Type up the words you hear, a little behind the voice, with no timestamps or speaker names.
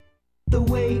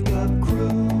Wake Up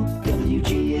Crew,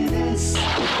 WGNS.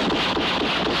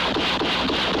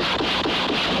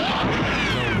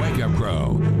 The Wake Up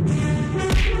Crew.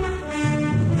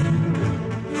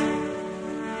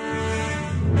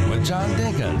 With John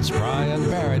Dinkins, Brian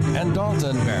Barrett, and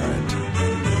Dalton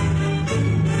Barrett.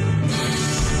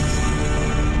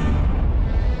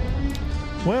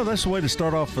 Well, that's the way to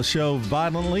start off the show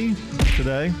violently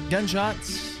today.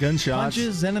 Gunshots, Gunshots,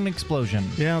 punches, and an explosion.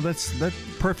 Yeah, that's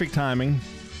perfect timing.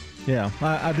 Yeah,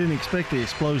 I didn't expect the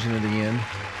explosion at the end.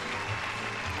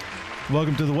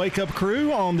 Welcome to the Wake Up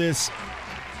Crew on this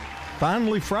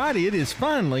finally Friday. It is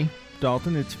finally,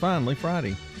 Dalton, it's finally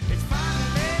Friday. It's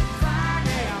finally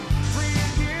Friday, I'm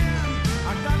free again.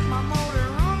 I got my motor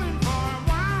running for a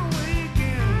wild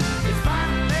weekend. It's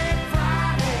finally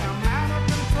Friday, I'm out of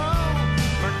control.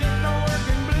 Forget the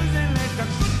working blues and let the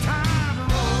good times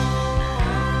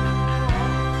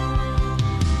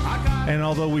roll. And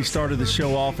although we started the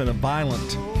show off in a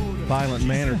violent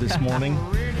manner this morning,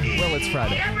 Well, it's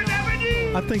Friday.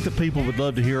 I think the people would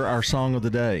love to hear our song of the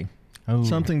day. Oh.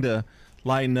 Something to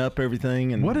lighten up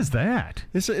everything. And What is that?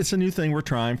 It's a new thing we're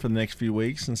trying for the next few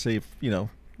weeks and see if,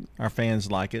 our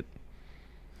fans like it.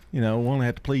 We only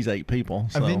have to please 8 people.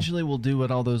 So. Eventually, we'll do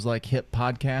what all those like hip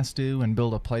podcasts do and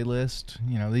build a playlist.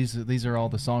 These are all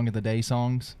the song of the day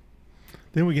songs.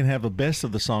 Then we can have a best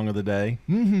of the song of the day.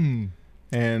 Mm-hmm.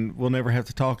 And we'll never have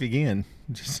to talk again.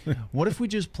 What if we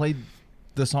just played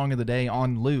the song of the day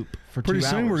on loop for 2 hours? Pretty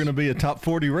soon we're going to be a top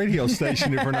 40 radio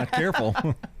station if we're not careful.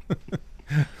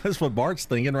 That's what Bart's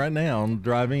thinking right now on the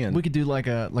drive in. We could do like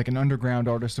an underground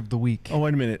artist of the week. Oh,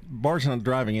 wait a minute. Bart's not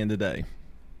driving in today.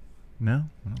 No,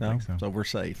 I don't No? think so. So we're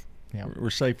safe. Yeah. We're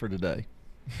safe for today.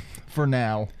 For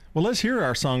now. Well, let's hear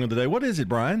our song of the day. What is it,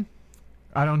 Brian?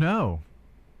 I don't know.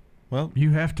 Well, You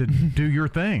have to do your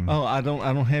thing. oh, I don't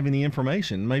have any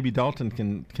information. Maybe Dalton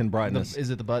can brighten us. Is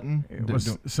it the button?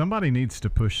 Somebody needs to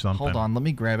push something. Hold on, let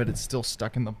me grab it. It's still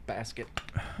stuck in the basket.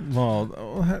 Well,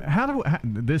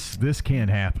 This can't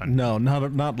happen. no,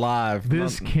 not live.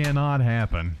 This Not- cannot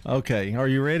happen. Okay, are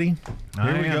you ready?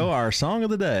 I Here we am. go, our song of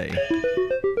the day.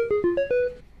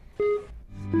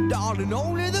 Darling,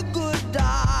 only the good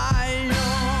die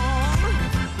young.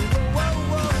 Whoa,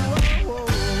 whoa, whoa, whoa.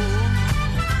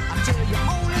 I tell you,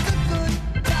 only the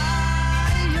good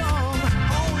die young.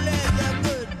 Only the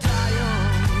good die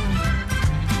young.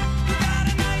 You got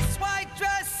a nice white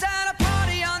dress and a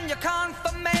party on your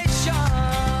confirmation.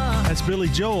 That's Billy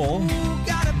Joel You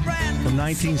got a brand from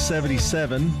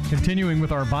 1977. Continuing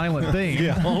with our violent theme.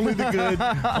 Yeah, only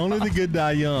the good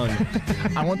die young.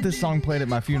 I want this song played at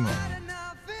my funeral.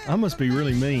 I must be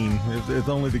really mean if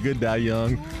only the good die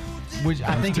young. Which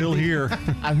I think Still it'd be- here.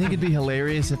 I think it'd be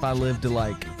hilarious if I lived to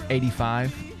like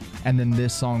 85 and then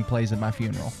this song plays at my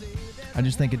funeral. I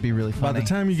just think it'd be really By funny. the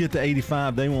time you get to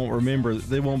 85, they won't remember.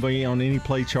 They won't be on any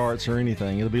play charts or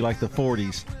anything. It'll be like the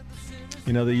 40s.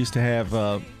 They used to have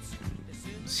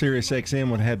Sirius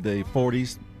XM would have the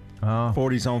 40s, Oh.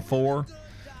 40s on 4.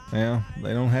 Yeah,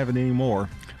 they don't have it anymore.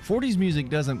 40s music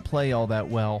doesn't play all that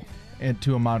well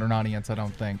to a modern audience, I don't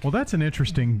think. Well, that's an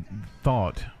interesting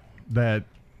thought, that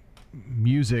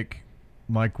music,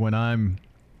 like when I'm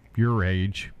your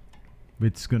age,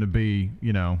 it's going to be,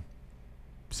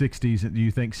 60s. Do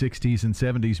you think 60s and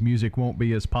 70s music won't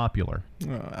be as popular?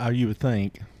 You would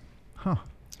think. Huh.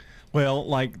 Well,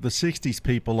 like the 60s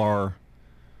people are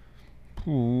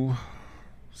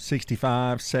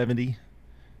 65, 70.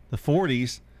 The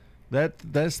 40s,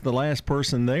 that's the last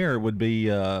person there would be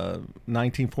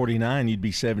 1949. You'd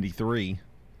be 73.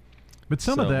 But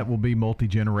some of So- that will be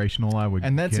multi-generational, I would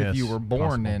And that's if guess, you were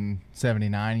born possible. in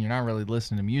 79, you're not really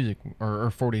listening to music, or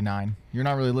 49. You're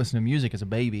not really listening to music as a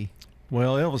baby.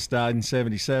 Well, Elvis died in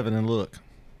 77, and look,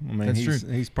 I mean, That's he's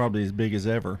true. he's probably as big as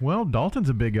ever. Well, Dalton's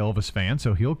a big Elvis fan,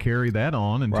 so he'll carry that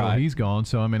on until Right. he's gone.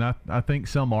 So, I mean, I think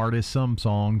some artists, some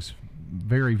songs,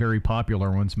 very, very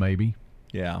popular ones maybe.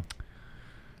 Yeah,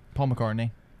 Paul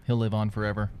McCartney, he'll live on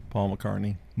forever. Paul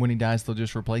McCartney. When he dies, they'll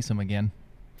just replace him again.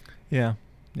 Yeah.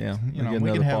 You We'll know, get we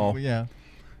another can have Paul.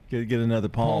 Get another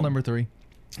Paul. Paul number 3.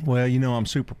 Well, I'm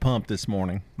super pumped this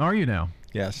morning. Are you now?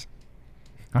 Yes.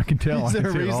 I can tell. Is I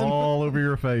there can a see it reason? all over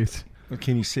your face.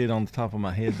 Can you see it on the top of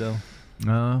my head though?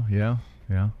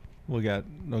 Yeah. We got,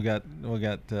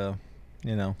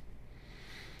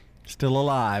 still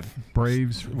alive.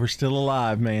 Braves We're still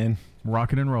alive, man.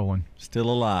 rocking and rolling. Still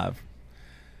alive.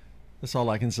 That's all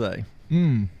I can say.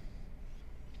 Mm.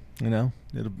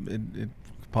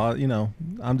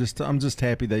 I'm just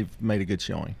happy they've made a good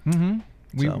showing. Mm-hmm.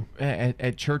 We So.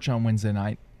 at church on Wednesday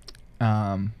night,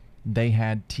 they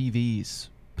had TVs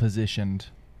positioned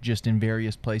just in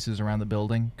various places around the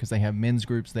building because they have men's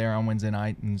groups there on Wednesday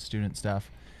night and student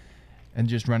stuff, and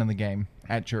just running the game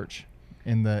at church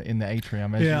in the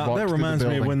atrium. As you walk that through reminds the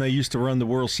me of building. when they used to run the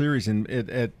World Series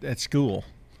at school,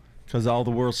 because all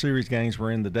the World Series games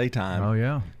were in the daytime. Oh,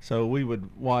 yeah. So we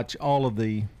would watch all of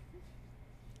the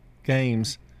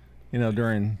games,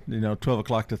 during 12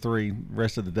 o'clock to 3. The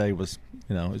rest of the day was,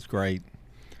 it was great.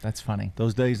 That's funny.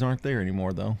 Those days aren't there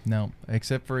anymore, though. No,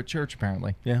 except for at church,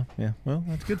 apparently. Yeah. Well,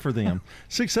 that's good for them.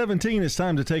 6:17. It's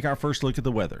time to take our first look at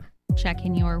the weather.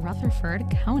 Checking your Rutherford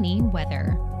County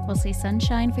weather. We'll see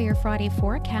sunshine for your Friday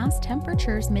forecast.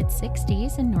 Temperatures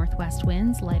mid-60s and northwest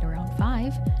winds light around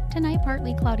 5. Tonight,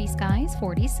 partly cloudy skies,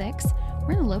 46.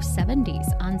 We're in the low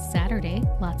 70s on Saturday.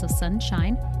 Lots of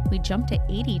sunshine. We jump to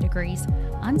 80 degrees.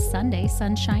 On Sunday,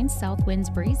 sunshine, south winds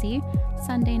breezy.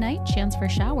 Sunday night, chance for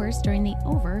showers during the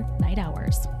overnight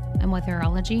hours. I'm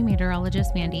weatherology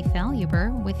meteorologist Mandy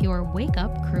Faluber with your Wake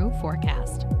Up Crew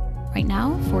forecast. Right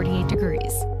now, 48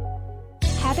 degrees.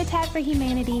 Habitat for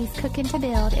Humanity's Cookin' to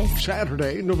Build is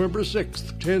Saturday, November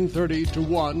 6th, 10:30 to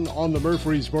 1 on the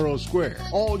Murfreesboro Square.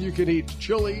 All you can eat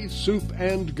chili, soup,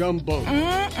 and gumbo.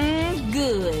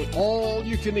 good. All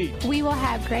you can eat. We will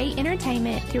have great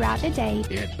entertainment throughout the day.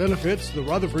 It benefits the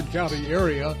Rutherford County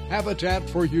area. Habitat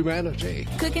for Humanity.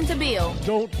 Cookin' to Build.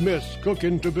 Don't miss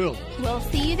Cookin' to Build. We'll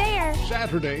see you there.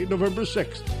 Saturday, November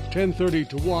 6th, 10:30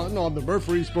 to 1 on the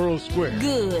Murfreesboro Square.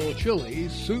 Good. Chili,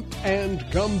 soup, and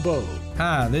gumbo.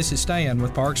 Hi, this is Stan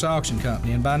with Parks Auction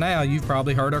Company, and by now you've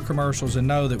probably heard our commercials and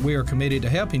know that we are committed to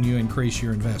helping you increase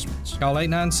your investments. Call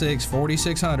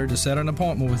 896-4600 to set an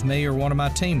appointment with me or one of my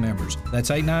team members.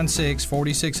 That's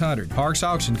 896-4600. Parks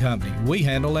Auction Company. We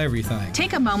handle everything.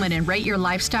 Take a moment and rate your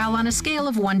lifestyle on a scale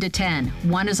of 1 to 10.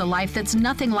 1 is a life that's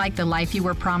nothing like the life you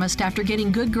were promised after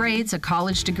getting good grades, a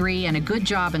college degree, and a good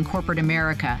job in corporate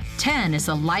America. 10 is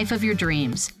the life of your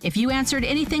dreams. If you answered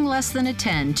anything less than a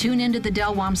 10, tune into the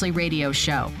Del Walmsley Radio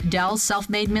Show. Del,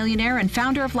 self-made millionaire and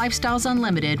founder of Lifestyles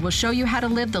Unlimited, will show you how to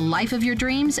live the life of your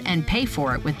dreams and pay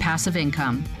for it with passive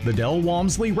income. The Del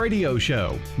Walmsley Radio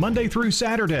Show, Monday through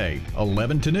Saturday,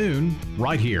 11 to noon,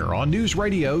 right here on News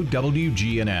Radio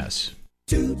WGNS.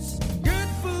 Toots, good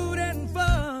food and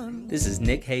fun. This is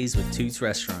Nick Hayes with Toots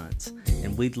Restaurants,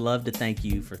 and we'd love to thank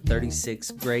you for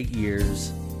 36 great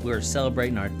years. We're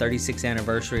celebrating our 36th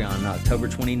anniversary on October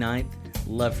 29th.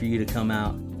 Love for you to come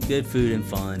out. Good food and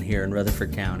fun here in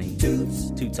Rutherford County.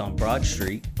 Toots on Broad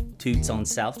Street, Toots on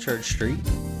South Church Street,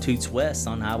 Toots West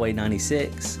on Highway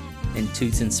 96, and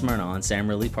Toots in Smyrna on Sam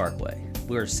Ridley Parkway.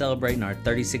 We are celebrating our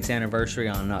 36th anniversary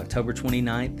on October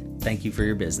 29th. Thank you for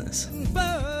your business.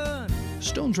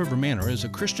 Stones River Manor is a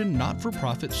Christian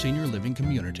not-for-profit senior living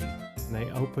community. They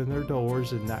opened their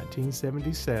doors in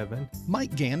 1977.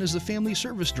 Mike Gann is the Family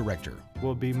Service Director.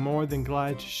 We'll be more than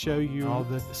glad to show you all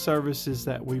the services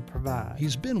that we provide.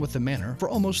 He's been with the Manor for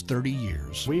almost 30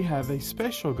 years. We have a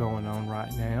special going on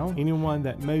right now. Anyone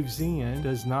that moves in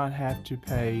does not have to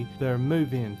pay their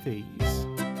move-in fees.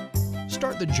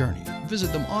 Start the journey.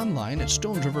 Visit them online at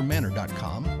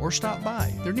stonesrivermanor.com or stop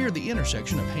by. They're near the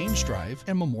intersection of Haynes Drive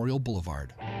and Memorial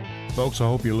Boulevard. Folks, I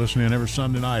hope you listen in every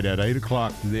Sunday night at 8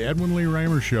 o'clock to the Edwin Lee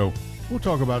Raymer Show. We'll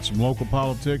talk about some local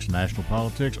politics, national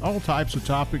politics, all types of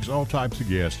topics, all types of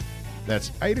guests.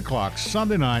 That's 8 o'clock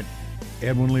Sunday night,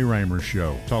 Edwin Lee Raymer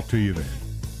Show. Talk to you then.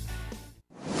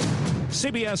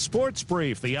 CBS Sports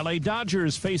Brief. The LA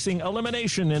Dodgers facing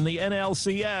elimination in the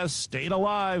NLCS. Stayed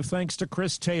alive thanks to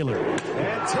Chris Taylor.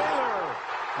 And Taylor,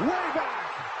 way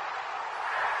back.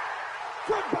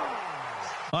 Goodbye.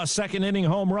 A second-inning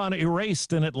home run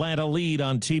erased an Atlanta lead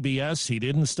on TBS. He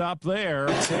didn't stop there.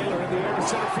 Taylor in the air to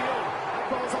center field. That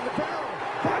ball's on the barrel.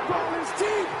 That ball is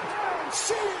deep. And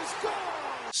she is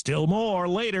gone. Still more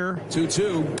later.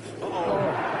 2-2.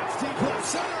 That's deep left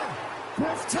center.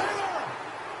 Chris Taylor.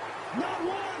 Not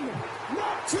one,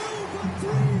 not two, but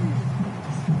three.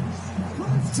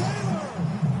 Chris Taylor.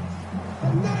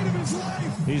 The night of his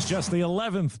life. He's just the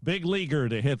 11th big leaguer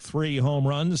to hit 3 home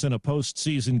runs in a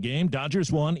postseason game.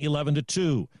 Dodgers won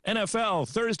 11-2. NFL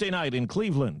Thursday night in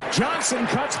Cleveland. Johnson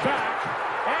cuts back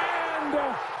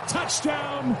and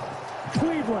touchdown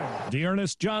Cleveland.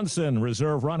 Dearness Johnson,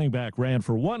 reserve running back, ran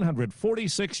for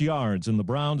 146 yards in the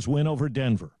Browns' win over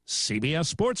Denver. CBS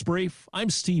Sports Brief. I'm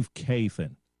Steve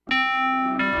Kathan.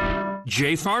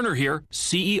 Jay Farner here,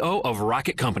 CEO of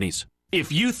Rocket Companies.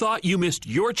 If you thought you missed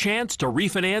your chance to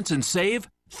refinance and save,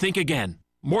 think again.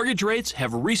 Mortgage rates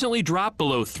have recently dropped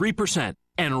below 3%,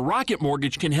 and Rocket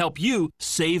Mortgage can help you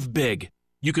save big.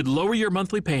 You could lower your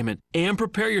monthly payment and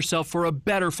prepare yourself for a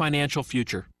better financial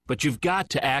future. But you've got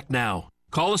to act now.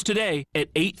 Call us today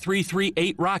at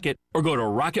 833-8ROCKET or go to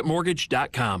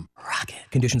rocketmortgage.com.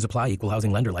 Conditions apply. Equal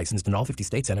housing lender licensed in all 50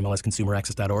 states.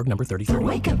 NMLSConsumerAccess.org, number 33.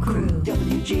 Wake Up Crew,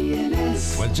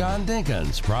 WGNS. With John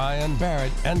Dinkins, Brian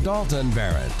Barrett, and Dalton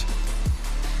Barrett.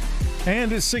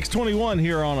 And it's 6:21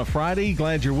 here on a Friday.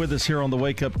 Glad you're with us here on the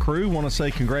Wake Up Crew. Want to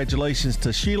say congratulations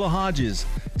to Sheila Hodges,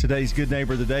 today's Good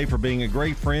Neighbor of the Day, for being a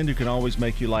great friend who can always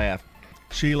make you laugh.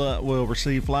 Sheila will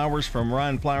receive flowers from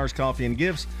Ryan Flowers Coffee and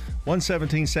Gifts,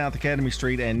 117 South Academy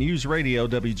Street, and News Radio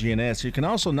WGNS. You can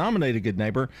also nominate a good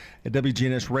neighbor at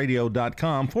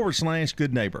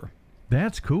WGNSradio.com/good neighbor.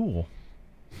 That's cool.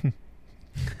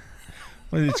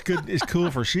 Well, it's good. It's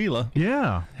cool for Sheila.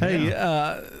 Yeah. Hey,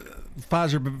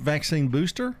 Pfizer vaccine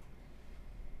booster,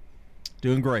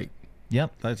 doing great.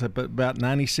 Yep. That's about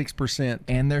 96%.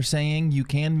 And they're saying you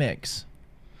can mix.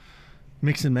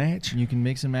 Mix and match? You can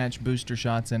mix and match booster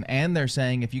shots in. And they're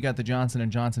saying if you got the Johnson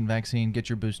 & Johnson vaccine, get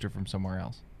your booster from somewhere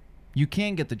else. You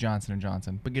can get the Johnson &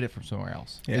 Johnson, but get it from somewhere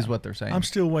else, is what they're saying. I'm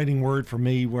still waiting word for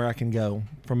me where I can go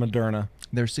from Moderna.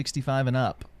 They're 65 and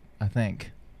up, I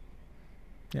think.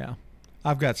 Yeah.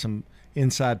 I've got some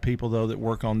inside people, though, that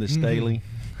work on this daily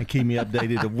and keep me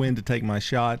updated of when to take my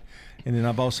shot. And then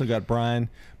I've also got Brian.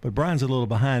 But Brian's a little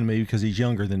behind me because he's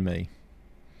younger than me.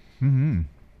 Mm-hmm.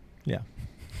 Yeah.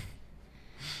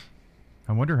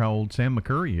 I wonder how old Sam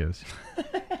McCurry is.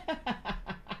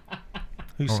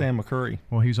 Who's Sam McCurry?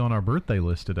 Well, he's on our birthday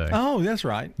list today. Oh, that's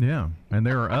right. Yeah, and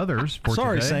there are others for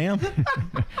Sorry, today. Sam.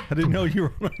 I didn't know you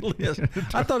were on the list.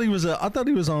 I thought he was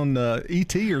on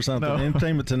ET or something,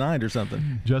 Entertainment Tonight or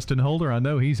something. Justin Holder, I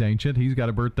know he's ancient. He's got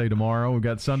a birthday tomorrow. We've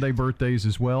got Sunday birthdays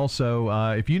as well. So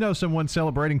if you know someone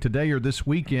celebrating today or this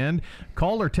weekend,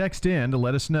 call or text in to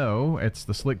let us know. It's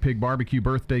the Slick Pig Barbecue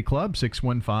Birthday Club,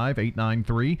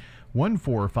 615-893-1450,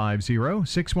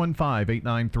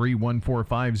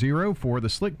 615-893-1450 for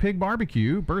the Slick Pig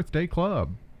Barbecue Birthday Club.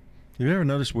 Have you ever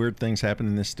noticed weird things happen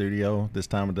in this studio this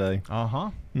time of day? Uh-huh.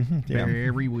 Mm-hmm. Yeah.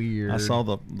 Very weird. I saw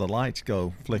the lights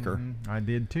go flicker. Mm-hmm. I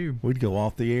did too. We'd go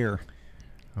off the air.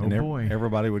 Oh, and boy.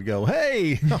 Everybody would go,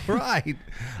 hey, all right.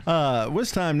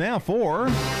 It's time now for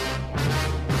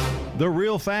The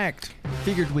Real Fact.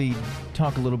 Figured we'd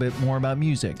talk a little bit more about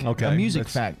music. Okay. A music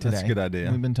fact today. That's a good idea.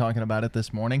 We've been talking about it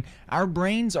this morning. Our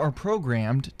brains are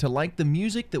programmed to like the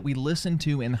music that we listen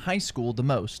to in high school the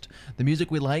most. The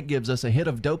music we like gives us a hit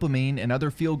of dopamine and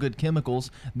other feel-good chemicals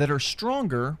that are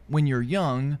stronger when you're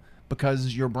young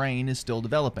because your brain is still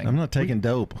developing. I'm not taking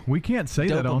dope. We can't say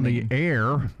that on the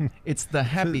air. It's the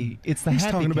happy. It's the He's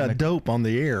happy. talking about chemical. dope on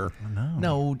the air.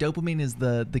 No, dopamine is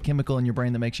the chemical in your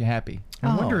brain that makes you happy.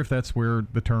 I wonder if that's where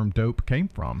the term dope came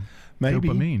from. Maybe.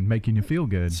 Dopamine, making you feel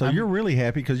good. So you're really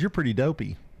happy because you're pretty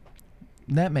dopey.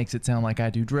 That makes it sound like I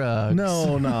do drugs.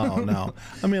 No.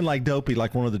 I mean like dopey,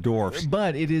 like one of the dwarfs.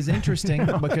 But it is interesting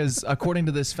because according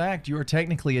to this fact, you are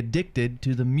technically addicted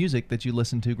to the music that you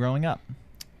listened to growing up.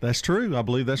 That's true. I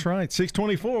believe that's right.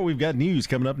 6:24, we've got news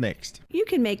coming up next. You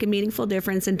can make a meaningful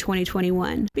difference in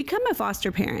 2021. Become a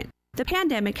foster parent. The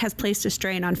pandemic has placed a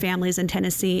strain on families in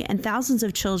Tennessee, and thousands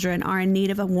of children are in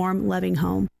need of a warm, loving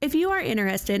home. If you are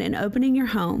interested in opening your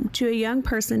home to a young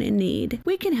person in need,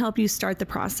 we can help you start the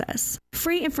process.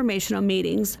 Free informational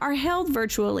meetings are held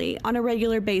virtually on a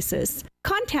regular basis.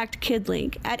 Contact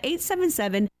KidLink at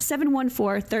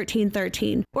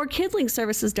 877-714-1313 or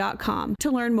kidlinkservices.com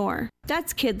to learn more.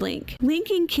 That's KidLink,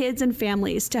 linking kids and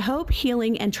families to hope,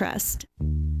 healing, and trust.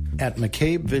 At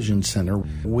McCabe Vision Center,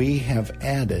 we have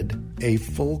added a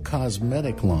full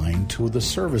cosmetic line to the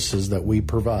services that we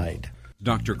provide.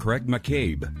 Dr. Craig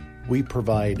McCabe. We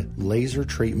provide laser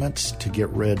treatments to get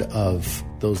rid of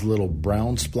those little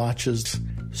brown splotches,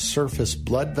 surface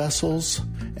blood vessels,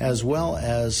 as well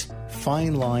as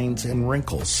fine lines and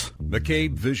wrinkles.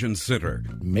 McCabe Vision Center.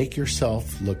 Make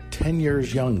yourself look 10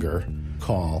 years younger.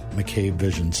 Call McCabe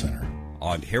Vision Center.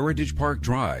 On Heritage Park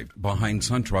Drive, behind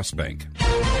SunTrust Bank.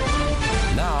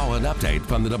 Now an update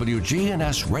from the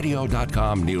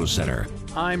WGNSradio.com News Center.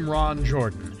 I'm Ron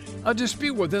Jordan. A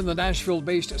dispute within the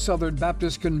Nashville-based Southern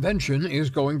Baptist Convention is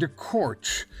going to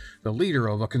court. The leader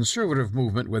of a conservative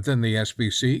movement within the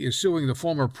SBC is suing the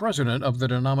former president of the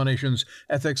denomination's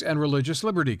Ethics and Religious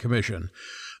Liberty Commission.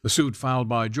 The suit filed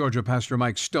by Georgia pastor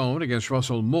Mike Stone against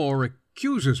Russell Moore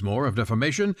accuses Moore of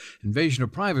defamation, invasion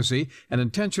of privacy, and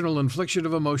intentional infliction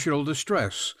of emotional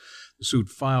distress. The suit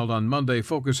filed on Monday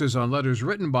focuses on letters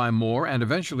written by Moore and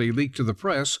eventually leaked to the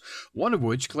press, one of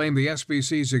which claimed the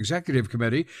SBC's executive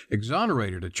committee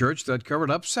exonerated a church that covered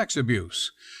up sex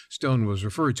abuse. Stone was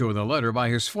referred to in the letter by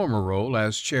his former role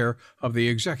as chair of the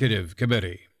executive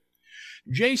committee.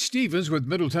 Jay Stevens with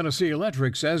Middle Tennessee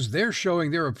Electric says they're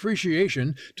showing their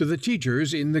appreciation to the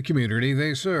teachers in the community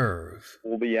they serve.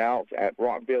 We'll be out at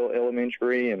Rockville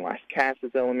Elementary and Las Casas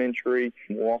Elementary.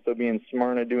 We'll also be in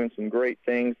Smyrna doing some great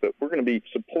things, but we're going to be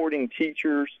supporting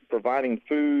teachers, providing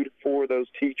food for those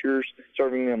teachers,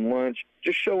 serving them lunch,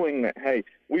 just showing that, hey,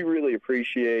 we really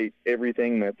appreciate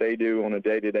everything that they do on a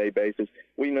day-to-day basis.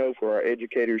 We know for our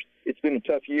educators, it's been a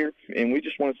tough year, and we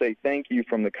just want to say thank you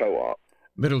from the co-op.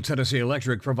 Middle Tennessee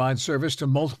Electric provides service to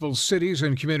multiple cities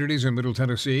and communities in Middle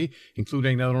Tennessee,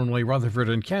 including not only Rutherford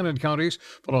and Cannon counties,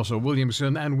 but also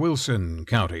Williamson and Wilson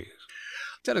counties.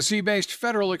 Tennessee-based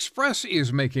Federal Express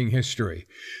is making history.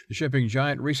 The shipping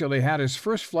giant recently had its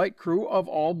first flight crew of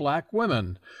all black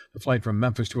women. The flight from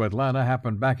Memphis to Atlanta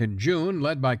happened back in June,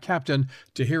 led by Captain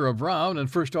Tahira Brown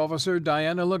and First Officer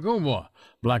Diana Lagumwa.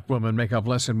 Black women make up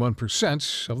less than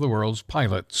 1% of the world's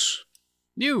pilots.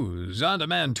 News on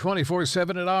demand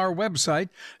 24/7 at our website,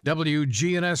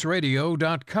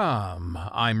 WGNSradio.com.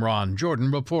 I'm Ron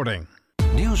Jordan reporting.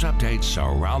 News updates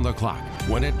around the clock,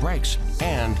 when it breaks,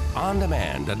 and on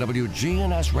demand at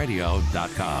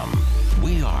WGNSradio.com.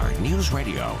 We are News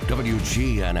Radio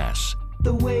WGNS.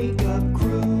 The Wake Up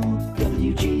Crew,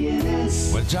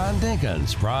 WGNS. With John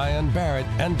Dinkins, Brian Barrett,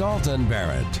 and Dalton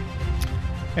Barrett.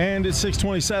 And it's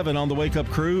 6:27 on the Wake Up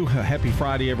Crew. Happy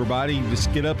Friday, everybody.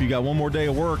 Just get up. You got one more day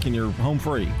of work and you're home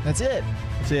free. That's it.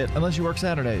 That's it. Unless you work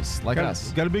Saturdays, like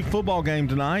us. Got a big football game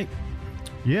tonight.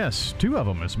 Yes, 2 of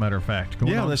them, as a matter of fact.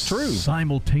 Going on that's true.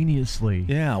 Simultaneously.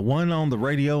 Yeah, one on the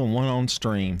radio and one on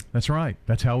stream. That's right.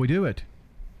 That's how we do it.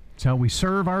 It's how we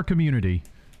serve our community.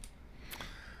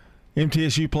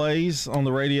 MTSU plays on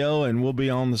the radio, and we'll be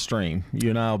on the stream.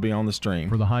 You and I will be on the stream.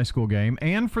 For the high school game.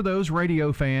 And for those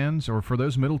radio fans or for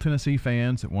those Middle Tennessee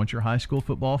fans that want your high school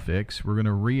football fix, we're going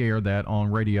to re-air that on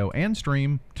radio and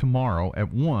stream tomorrow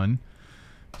at 1.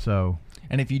 So,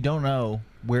 and if you don't know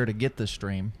where to get the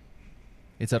stream,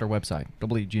 it's at our website,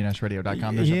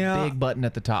 WGNSradio.com. There's a big button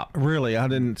at the top. Really? I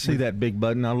didn't see that big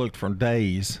button. I looked for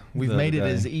days. We've made it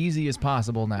as easy as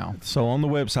possible now. So on the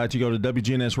website, you go to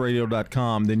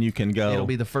WGNSradio.com, then you can go. It'll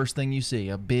be the first thing you see,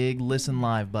 a big Listen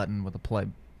Live button with a play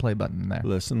button in there.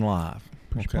 Listen Live.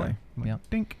 Push play. Yeah.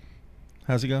 Dink.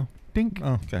 How's it go? Dink.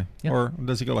 Oh, okay. Yep. Or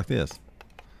does it go like this?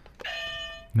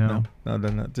 No.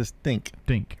 No, just dink.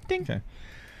 Dink. Dink. Okay.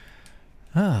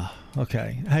 Ah,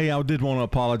 okay. Hey, I did want to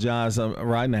apologize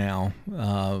right now.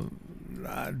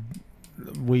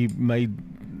 We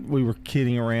were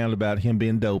kidding around about him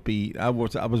being dopey. I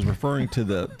was referring to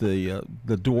the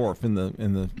dwarf in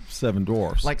the Seven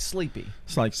Dwarfs. Like Sleepy.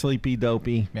 It's like Sleepy,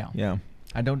 dopey. Yeah.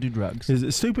 I don't do drugs. Is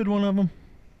it stupid one of them?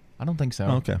 I don't think so.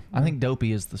 Okay. I think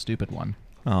dopey is the stupid one.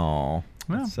 Oh,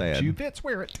 well, sad. Shoe fits,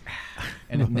 wear it.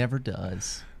 And it never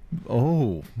does.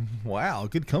 Oh, wow.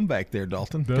 Good comeback there,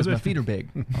 Dalton. Because my feet are big.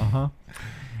 Uh-huh.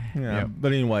 Yeah. Yep.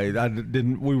 But anyway,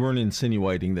 we weren't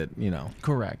insinuating that,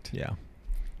 Correct. Yeah.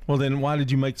 Well, then why did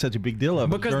you make such a big deal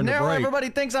of it because during the now break? everybody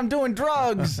thinks I'm doing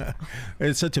drugs.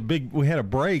 It's such a big. We had a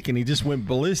break, and he just went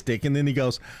ballistic, and then he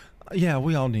goes, "Yeah,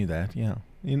 we all knew that." Yeah,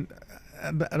 and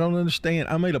I don't understand.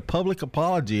 I made a public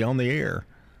apology on the air.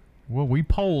 Well, we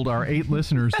polled our 8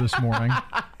 listeners this morning,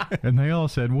 and they all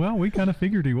said, "Well, we kind of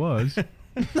figured he was."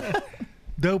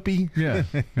 Dopey. Yeah.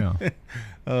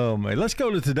 Oh, man. Let's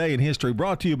go to Today in History,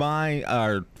 brought to you by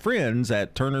our friends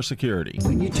at Turner Security.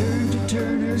 When you turn to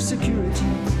Turner Security,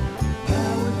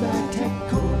 powered by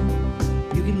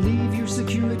TechCore, you can leave your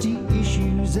security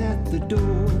issues at the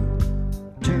door.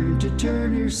 Turn to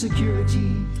Turner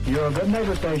Security. You're a good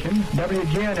neighbor station,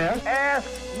 WGNS.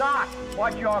 Ask not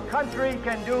what your country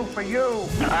can do for you.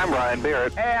 I'm Ryan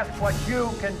Barrett. Ask what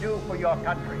you can do for your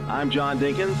country. I'm John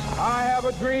Dinkins. I have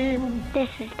a dream. This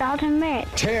is Dalton Merritt.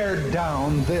 Tear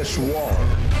down this wall.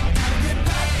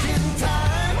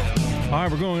 All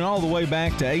right, we're going all the way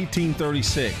back to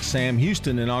 1836. Sam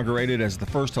Houston inaugurated as the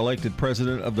first elected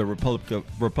president of the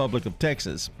Republic of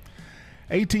Texas.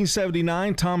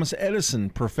 1879, Thomas Edison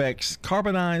perfects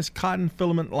carbonized cotton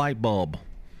filament light bulb.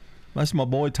 That's my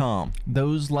boy Tom.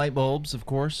 Those light bulbs, of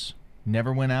course,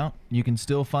 never went out. You can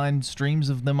still find streams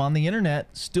of them on the internet,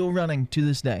 still running to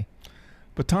this day.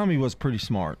 But Tommy was pretty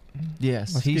smart.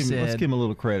 Yes, let's give him a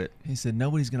little credit. He said,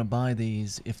 nobody's going to buy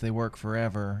these if they work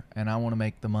forever, and I want to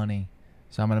make the money.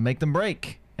 So I'm going to make them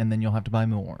break, and then you'll have to buy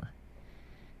more.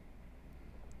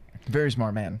 Very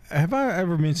smart man. Have I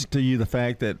ever mentioned to you the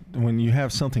fact that when you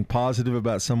have something positive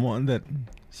about someone, that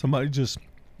somebody just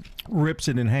rips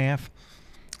it in half?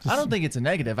 I don't think it's a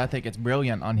negative. I think it's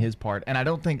brilliant on his part. And I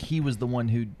don't think he was the one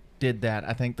who did that.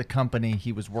 I think the company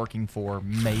he was working for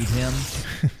made him.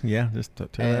 Yeah, just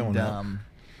tear that one out.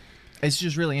 It's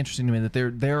just really interesting to me that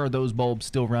there are those bulbs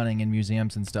still running in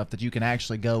museums and stuff that you can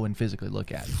actually go and physically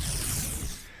look at.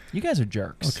 You guys are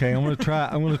jerks. Okay, I'm going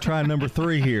to try number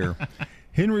 3 here.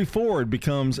 Henry Ford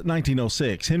becomes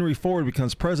 1906. Henry Ford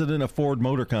becomes president of Ford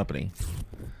Motor Company.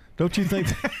 Don't you think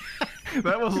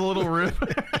that was a little rude?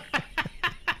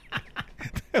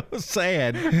 That was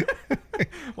sad.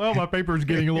 Well, my paper's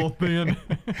getting a little thin.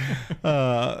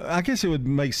 I guess it would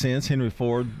make sense. Henry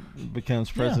Ford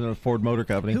becomes president of Ford Motor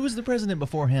Company. Who was the president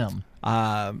before him?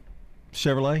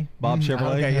 Chevrolet, Bob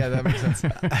Chevrolet. Okay, yeah, that makes sense.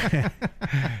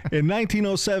 In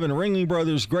 1907, Ringling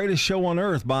Brothers' Greatest Show on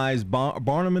Earth buys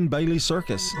Barnum and Bailey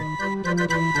Circus.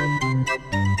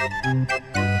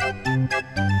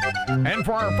 And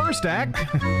for our first act,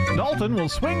 Dalton will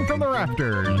swing from the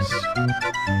rafters.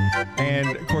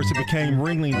 And, of course, it became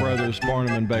Ringling Brothers'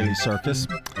 Barnum and Bailey Circus.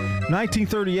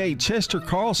 1938, Chester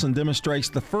Carlson demonstrates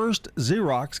the first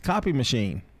Xerox copy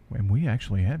machine. And we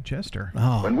actually have Chester.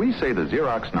 Oh. When we say the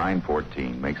Xerox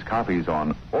 914 makes copies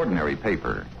on ordinary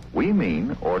paper, we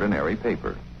mean ordinary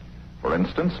paper. For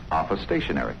instance, office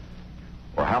stationery.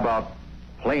 Or how about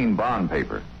plain bond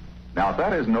paper? Now, if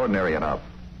that isn't ordinary enough,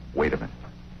 wait a minute.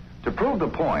 To prove the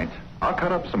point, I'll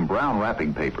cut up some brown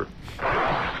wrapping paper.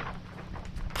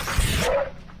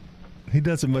 He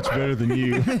does it much better than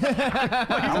you.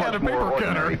 How much more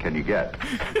ordinary can you get?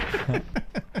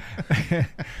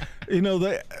 You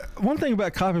know, one thing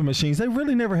about copy machines, they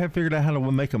really never have figured out how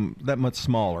to make them that much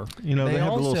smaller. You know, they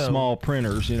have the little small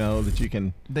printers, you know, that you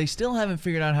can... They still haven't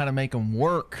figured out how to make them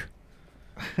work.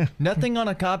 Nothing on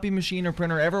a copy machine or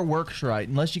printer ever works right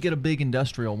unless you get a big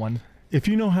industrial one. If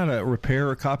you know how to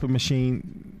repair a copy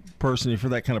machine, person, if you're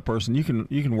that kind of person, you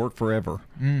can work forever.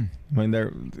 I mean,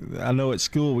 I know at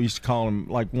school we used to call them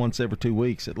like once every 2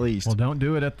 weeks at least. Well, don't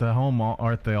do it at the home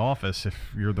or at the office if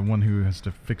you're the one who has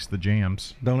to fix the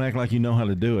jams. Don't act like you know how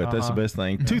to do it. That's the best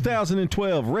thing.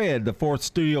 2012, Red, the 4th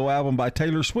studio album by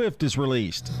Taylor Swift, is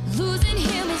released. Losing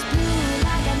him is blue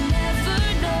like I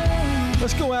never know.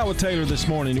 Let's go out with Taylor this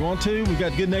morning. You want to? We've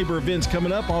got Good Neighbor events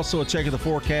coming up. Also a check of the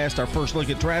forecast, our first look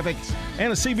at traffic,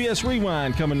 and a CBS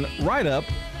Rewind coming right up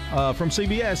from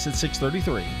CBS at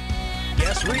 6:33.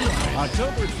 Yes, Rewind.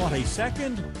 October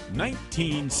 22nd,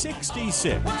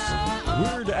 1966.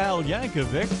 Weird Al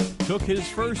Yankovic took his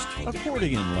first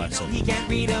accordion lesson. He can't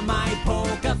read my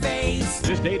poker face.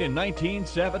 This date in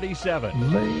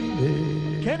 1977.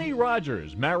 Lady. Kenny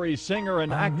Rogers marries singer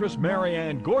and actress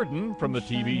Marianne Gordon from the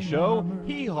TV show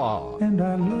Hee Haw. And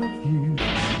I love you.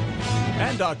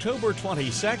 And October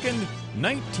 22nd,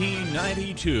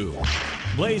 1992.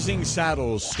 Blazing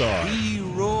Saddles star. He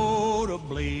rode a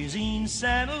blazing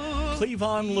saddle.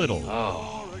 Cleavon Little.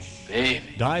 Oh, baby.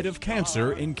 Died of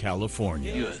cancer in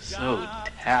California. You are so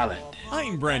talented.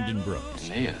 I'm Brandon Brooks.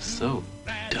 And they are so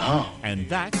dumb. And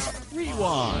that's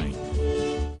Rewind.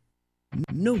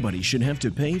 Nobody should have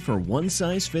to pay for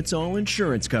one-size-fits-all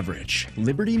insurance coverage.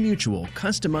 Liberty Mutual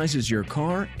customizes your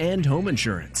car and home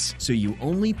insurance, so you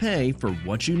only pay for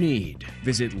what you need.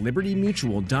 Visit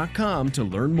libertymutual.com to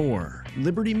learn more.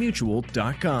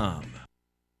 libertymutual.com.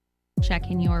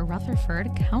 Checking your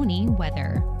Rutherford County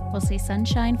weather. We'll see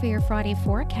sunshine for your Friday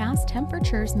forecast.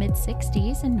 Temperatures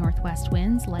mid-60s and northwest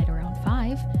winds light around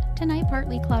 5. Tonight,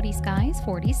 partly cloudy skies,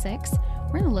 46.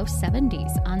 We're in the low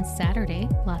 70s on Saturday.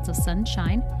 Lots of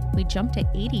sunshine. We jump to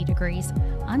 80 degrees.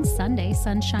 On Sunday,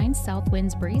 sunshine, south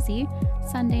winds breezy.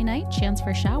 Sunday night, chance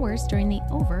for showers during the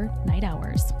overnight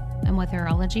hours. I'm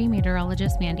weatherology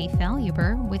meteorologist Mandy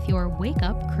Faluber with your Wake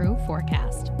Up Crew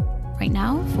forecast. Right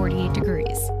now, 48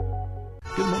 degrees.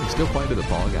 Good morning. Still quite a bit of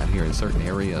fog out here in certain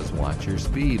areas. Watch your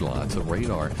speed. Lots of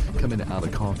radar coming out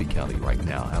of Coffee County right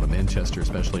now, out of Manchester,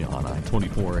 especially on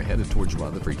I-24, headed towards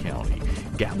Rutherford County.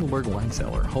 Gatlinburg Wine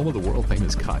Cellar, home of the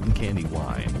world-famous cotton candy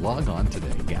wine. Log on today,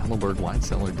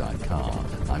 GatlinburgWineCellar.com.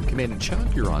 I'm Commander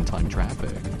Chuck. You're on time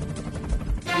traffic.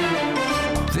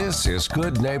 This is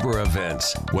Good Neighbor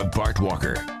Events with Bart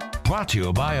Walker. Brought to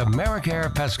you by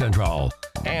AmeriCare Pest Control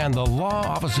and the law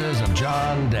offices of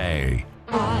John Day.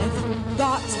 I've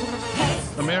got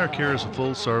pets. AmeriCare is a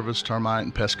full-service termite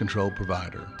and pest control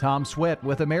provider. Tom Sweat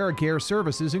with AmeriCare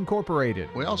Services Incorporated.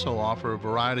 We also offer a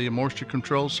variety of moisture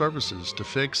control services to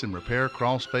fix and repair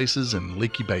crawl spaces and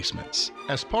leaky basements.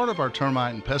 As part of our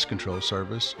termite and pest control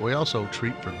service, we also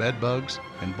treat for bed bugs,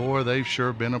 and boy, they've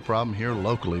sure been a problem here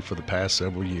locally for the past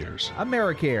several years.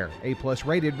 AmeriCare, A+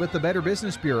 rated with the Better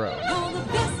Business Bureau. Call the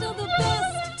best of the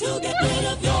best to get rid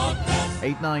of your pets.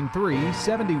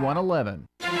 893-7111.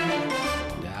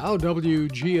 Now,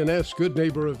 WGNS Good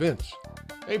Neighbor Events.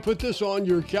 Hey, put this on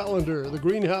your calendar. The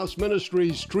Greenhouse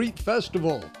Ministries Street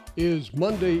Festival is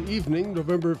Monday evening,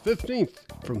 November 15th,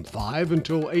 from 5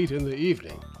 until 8 in the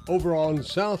evening. over on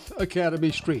South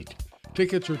Academy Street.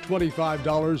 Tickets are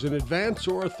 $25 in advance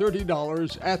or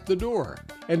 $30 at the door,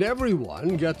 and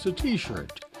everyone gets a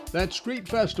t-shirt. That's Street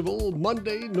Festival,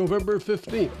 Monday, November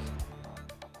 15th.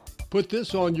 Put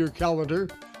this on your calendar.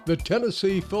 The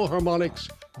Tennessee Philharmonic's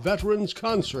Veterans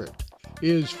Concert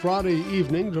is Friday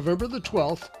evening, November the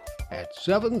 12th at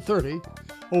 7:30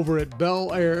 over at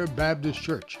Bel Air Baptist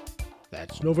Church.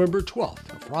 That's November 12th,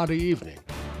 a Friday evening.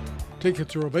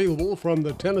 Tickets are available from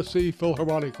the Tennessee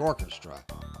Philharmonic Orchestra.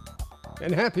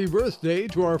 And happy birthday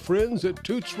to our friends at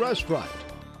Toots Restaurant.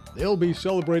 They'll be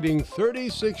celebrating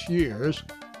 36 years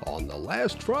on the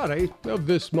last Friday of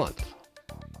this month.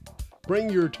 Bring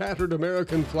your tattered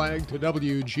American flag to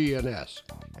WGNS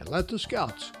and let the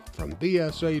Scouts from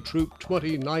BSA Troop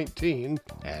 2019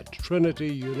 at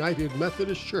Trinity United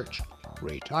Methodist Church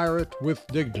retire it with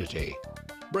dignity.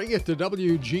 Bring it to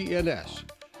WGNS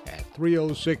at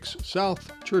 306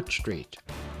 South Church Street.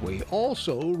 We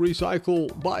also recycle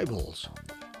Bibles.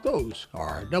 Those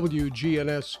are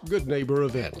WGNS Good Neighbor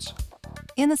events.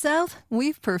 In the South,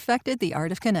 we've perfected the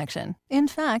art of connection. In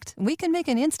fact, we can make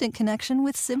an instant connection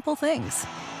with simple things.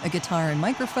 A guitar and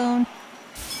microphone,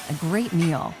 a great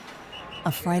meal,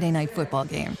 a Friday night football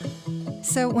game.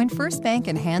 So when First Bank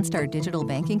enhanced our digital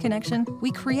banking connection,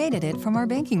 we created it from our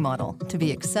banking model to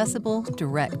be accessible,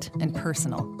 direct, and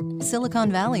personal.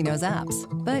 Silicon Valley knows apps,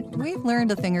 but we've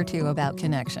learned a thing or two about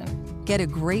connection. Get a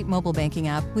great mobile banking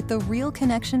app with the real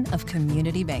connection of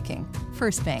community banking.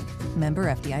 First Bank, member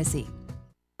FDIC.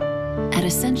 At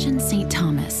Ascension St.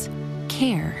 Thomas,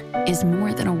 care is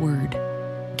more than a word.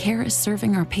 Care is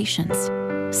serving our patients,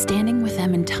 standing with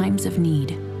them in times of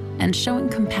need, and showing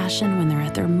compassion when they're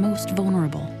at their most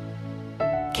vulnerable.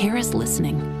 Care is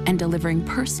listening and delivering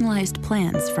personalized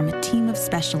plans from a team of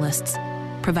specialists,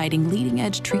 providing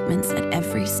leading-edge treatments at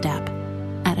every step.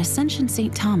 At Ascension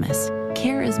St. Thomas,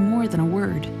 care is more than a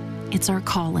word. It's our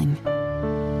calling.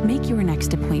 Make your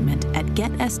next appointment at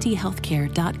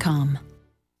getsthealthcare.com.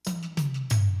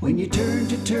 When you turn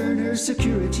to Turner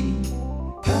Security,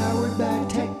 powered by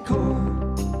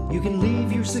TechCore, you can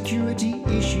leave your security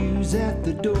issues at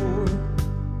the door.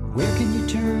 Where can you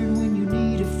turn when you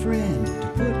need a friend to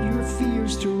put your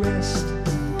fears to rest?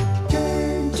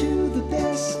 Turn to the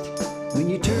best when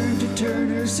you turn to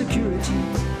Turner Security,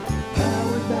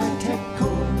 powered by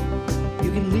TechCore.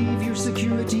 You can leave your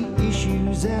security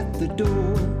issues at the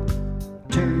door.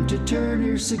 Turn to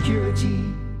Turner Security.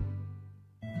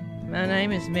 My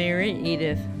name is Mary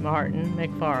Edith Martin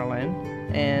McFarland,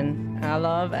 and I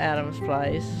love Adams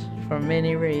Place for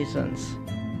many reasons.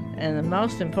 And the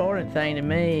most important thing to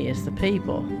me is the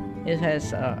people. It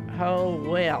has a whole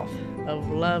wealth of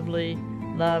lovely,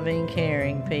 loving,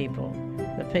 caring people.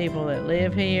 The people that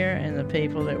live here and the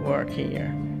people that work here.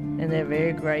 And they're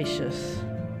very gracious.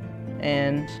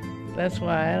 And that's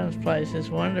why Adams Place is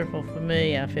wonderful for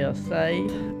me. I feel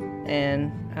safe, and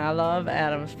I love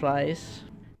Adams Place.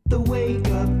 The Wake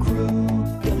Up Crew,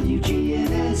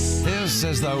 WGNS. This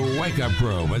is the Wake Up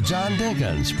Crew with John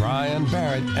Dinkins, Brian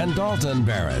Barrett, and Dalton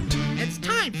Barrett. It's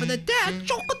time for the dad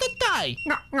joke of the day.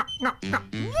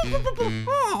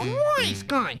 Oh, nice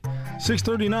guy.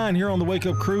 6:39 here on the Wake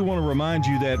Up Crew. Want to remind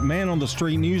you that Man on the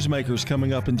Street Newsmaker is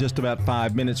coming up in just about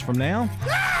 5 minutes from now.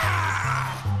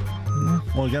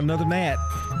 Well, we got another gnat.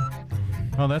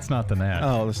 Oh, that's not the gnat.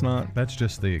 Oh, that's not. That's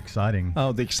just the exciting.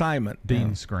 Oh, the excitement.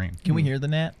 Dean scream. Can we hear the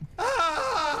gnat?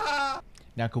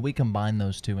 Now, could we combine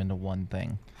those two into one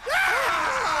thing?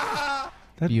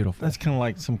 Beautiful. That's kind of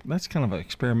like that's kind of an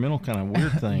experimental kind of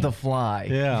weird thing. The fly.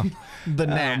 Yeah. The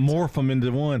gnat. Morph them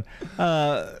into one.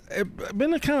 It's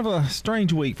been a kind of a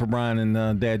strange week for Brian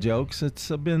and Dad Jokes. It's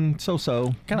been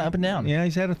so-so. Kind of up and down. Yeah,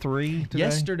 he's had a 3 today.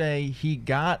 Yesterday, he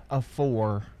got a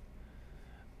 4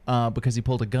 because he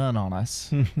pulled a gun on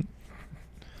us.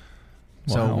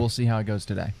 So we'll see how it goes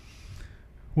today.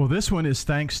 Well, this one is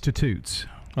thanks to Toots.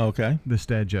 Okay. This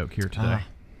dad joke here today.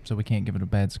 So we can't give it a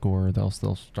bad score or they'll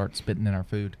start spitting in our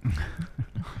food.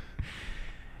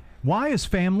 Why is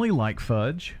family like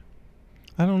fudge?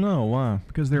 I don't know. Why?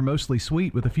 Because they're mostly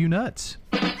sweet with a few nuts.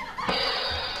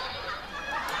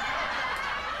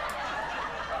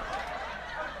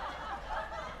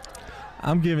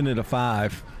 I'm giving it a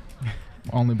 5.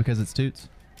 Only because it's Toots?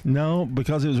 No,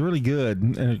 because it was really good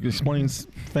and it explains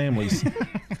families.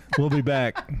 We'll be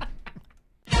back.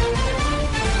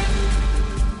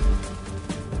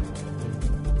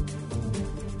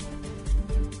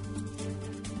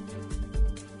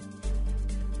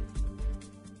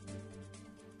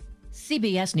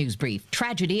 CBS News Brief.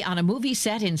 Tragedy on a movie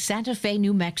set in Santa Fe,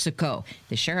 New Mexico.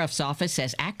 The sheriff's office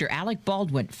says actor Alec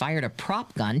Baldwin fired a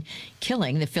prop gun,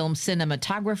 killing the film's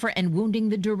cinematographer and wounding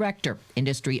the director,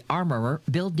 industry armorer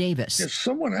Bill Davis. If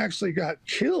someone actually got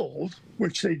killed,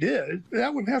 which they did,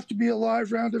 that would have to be a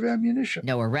live round of ammunition.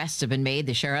 No arrests have been made.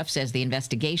 The sheriff says the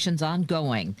investigation's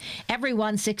ongoing.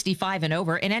 Everyone 65 and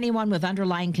over and anyone with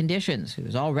underlying conditions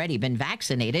who's already been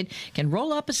vaccinated can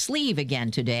roll up a sleeve again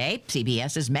today.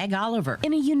 CBS's Meg Oliver.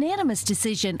 In a unanimous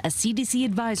decision, a CDC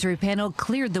advisory panel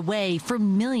cleared the way for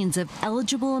millions of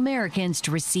eligible Americans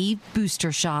to receive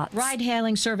booster shots.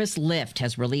 Ride-hailing service Lyft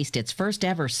has released its first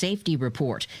ever safety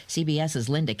report. CBS's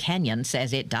Linda Kenyon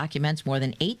says it documents more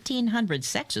than 1,800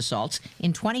 sex assaults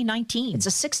in 2019. It's a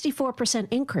 64%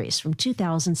 increase from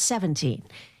 2017.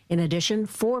 In addition,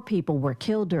 4 people were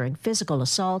killed during physical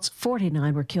assaults,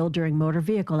 49 were killed during motor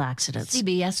vehicle accidents.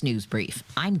 CBS News Brief.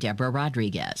 I'm Deborah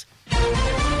Rodriguez.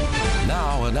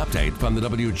 Now an update from the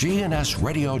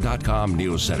WGNSradio.com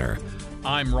News Center.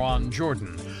 I'm Ron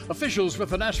Jordan. Officials with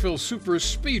the Nashville Super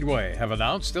Speedway have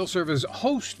announced they'll serve as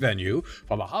host venue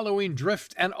for the Halloween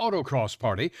Drift and Autocross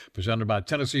Party presented by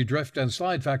Tennessee Drift and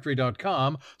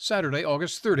SlideFactory.com Saturday,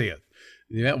 August 30th.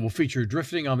 The event will feature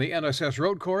drifting on the NSS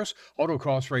road course,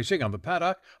 autocross racing on the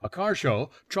paddock, a car show,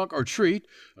 trunk or treat,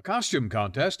 a costume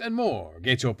contest, and more.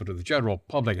 Gates open to the general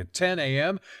public at 10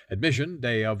 a.m. Admission,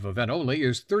 day of event only,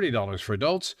 is $30 for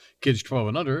adults. Kids 12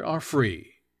 and under are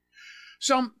free.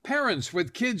 Some parents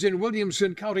with kids in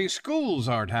Williamson County schools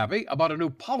aren't happy about a new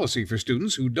policy for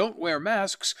students who don't wear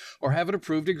masks or have an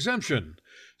approved exemption.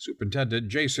 Superintendent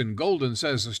Jason Golden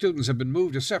says the students have been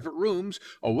moved to separate rooms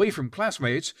away from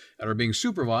classmates and are being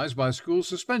supervised by school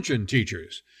suspension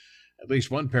teachers. At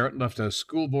least one parent left a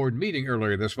school board meeting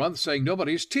earlier this month saying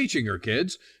nobody's teaching her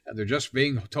kids and they're just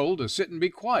being told to sit and be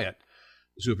quiet.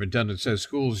 The superintendent says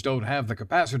schools don't have the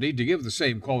capacity to give the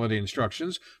same quality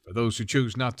instructions for those who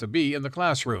choose not to be in the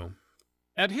classroom.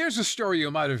 And here's a story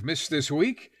you might have missed this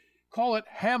week. Call it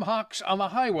ham hocks on the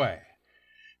highway.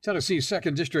 Tennessee's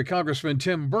 2nd District Congressman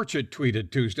Tim Burchett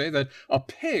tweeted Tuesday that a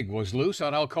pig was loose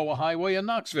on Alcoa Highway in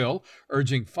Knoxville,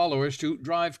 urging followers to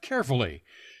drive carefully.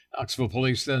 Knoxville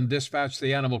police then dispatched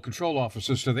the animal control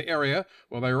officers to the area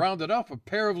where they rounded up a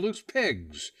pair of loose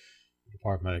pigs. The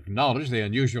department acknowledged the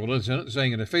unusual incident,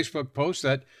 saying in a Facebook post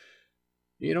that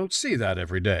you don't see that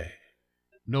every day.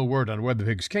 No word on where the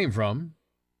pigs came from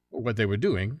or what they were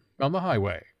doing on the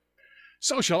highway.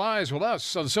 Socialize with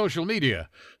us on social media.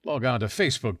 Log on to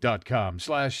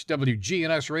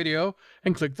facebook.com/WGNS Radio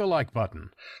and click the like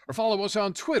button. Or follow us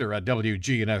on Twitter at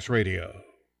WGNS Radio.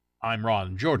 I'm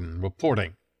Ron Jordan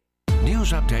reporting.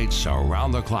 News updates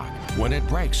around the clock, when it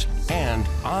breaks, and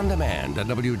on demand at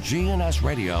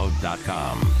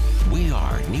WGNSradio.com. We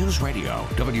are News Radio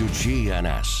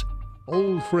WGNS.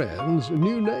 Old friends,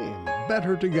 new name,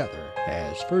 better together.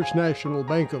 As First National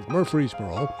Bank of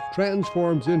Murfreesboro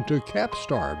transforms into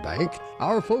Capstar Bank,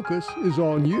 our focus is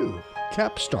on you.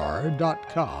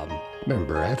 Capstar.com.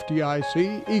 Member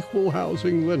FDIC, Equal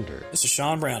Housing Lender. This is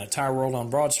Sean Brown at Tire World on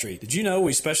Broad Street. Did you know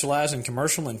we specialize in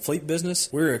commercial and fleet business?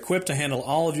 We're equipped to handle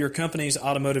all of your company's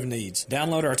automotive needs.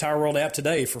 Download our Tire World app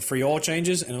today for free oil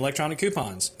changes and electronic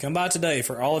coupons. Come by today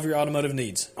for all of your automotive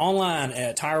needs. Online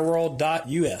at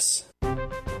tireworld.us.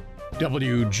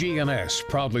 WGNS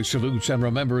proudly salutes and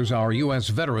remembers our U.S.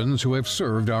 veterans who have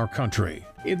served our country.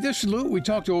 In this salute, we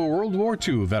talked to a World War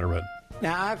II veteran.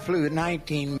 Now, I flew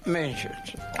 19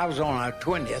 missions. I was on our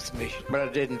 20th mission, but I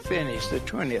didn't finish the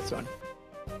 20th one.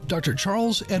 Dr.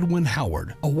 Charles Edwin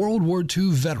Howard, a World War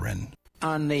II veteran.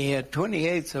 On the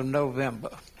 28th of November,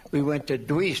 we went to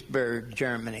Duisburg,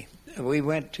 Germany. We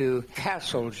went to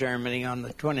Kassel, Germany on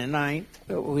the 29th,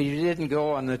 but we didn't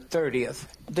go on the 30th.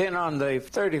 Then on the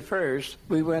 31st,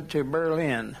 we went to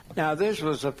Berlin. Now, this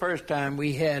was the first time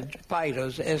we had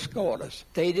fighters escort us.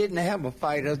 They didn't have a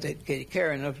fighter that could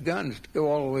carry enough guns to go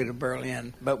all the way to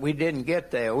Berlin, but we didn't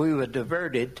get there. We were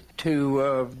diverted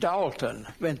to Dalton,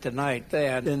 spent the night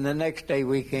there. Then the next day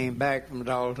we came back from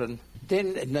Dalton.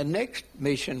 Then the next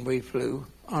mission we flew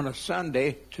on a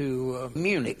Sunday to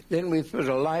Munich. Then we flew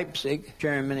to Leipzig,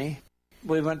 Germany.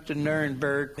 We went to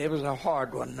Nuremberg. It was a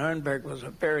hard one. Nuremberg was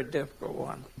a very difficult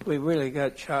one. We really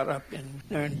got shot up in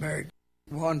Nuremberg.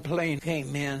 One plane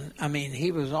came in.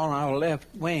 He was on our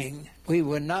left wing. We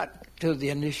were not to the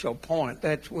initial point.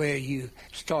 That's where you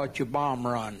start your bomb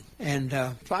run. And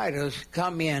fighters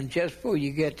come in just before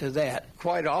you get to that.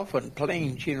 Quite often,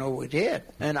 planes, would hit.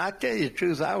 And I tell you the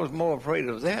truth, I was more afraid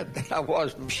of that than I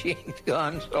was machine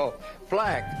guns or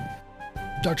flak.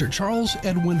 Dr. Charles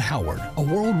Edwin Howard, a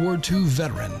World War II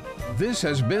veteran. This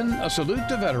has been a salute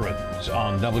to veterans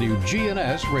on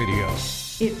WGNS Radio.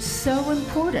 It's so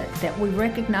important that we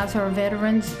recognize our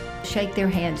veterans, shake their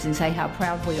hands and say how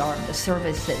proud we are of the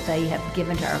service that they have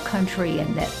given to our country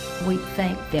and that we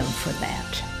thank them for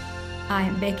that. I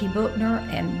am Becky Bookner,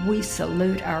 and we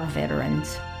salute our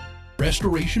veterans.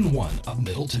 Restoration One of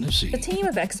Middle Tennessee. A team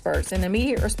of experts and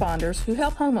immediate responders who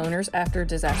help homeowners after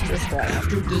disaster strikes.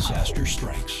 After disaster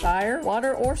strikes. Fire,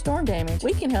 water, or storm damage,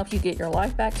 we can help you get your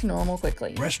life back to normal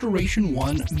quickly.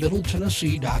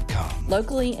 Restoration1MiddleTennessee.com.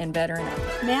 Locally and veteran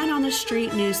owned. Man on the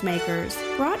Street Newsmakers,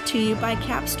 brought to you by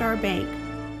Capstar Bank.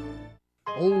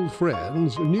 Old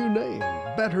friends, new name,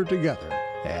 better together.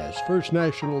 As First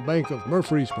National Bank of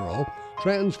Murfreesboro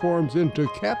transforms into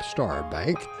Capstar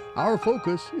Bank, our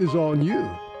focus is on you.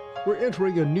 We're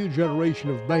entering a new generation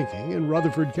of banking in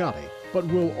Rutherford County, but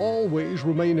will always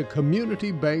remain a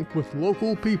community bank with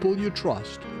local people you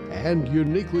trust and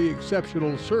uniquely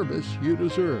exceptional service you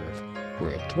deserve.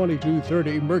 We're at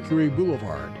 2230 Mercury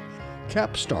Boulevard.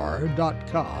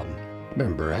 Capstar.com.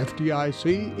 Member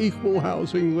FDIC, Equal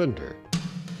Housing Lender.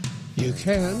 You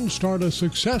can start a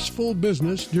successful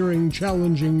business during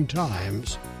challenging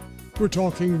times. We're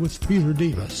talking with Peter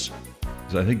Demas.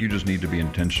 I think you just need to be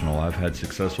intentional. I've had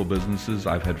successful businesses,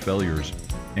 I've had failures.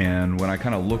 And when I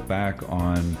kind of look back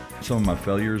on some of my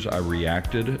failures, I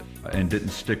reacted and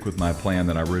didn't stick with my plan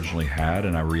that I originally had,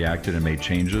 and I reacted and made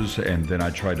changes, and then I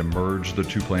tried to merge the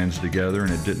two plans together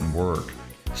and it didn't work.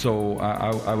 So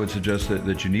I would suggest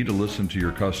that you need to listen to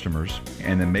your customers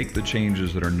and then make the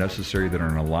changes that are necessary, that are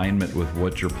in alignment with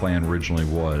what your plan originally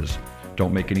was.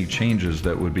 Don't make any changes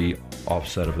that would be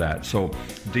offset of that. So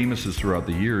Demas's throughout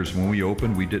the years, when we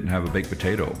opened, we didn't have a baked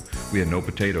potato. We had no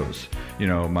potatoes. You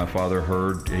know, my father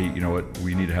heard, hey, you know what,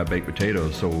 we need to have baked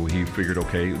potatoes. So he figured,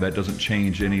 okay, that doesn't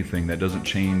change anything. That doesn't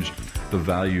change the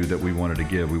value that we wanted to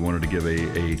give. We wanted to give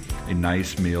a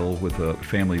nice meal with a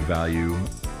family value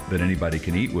that anybody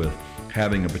can eat with.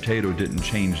 Having a potato didn't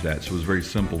change that. So it was very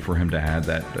simple for him to add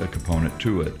that component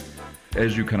to it.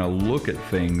 As you kind of look at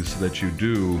things that you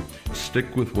do,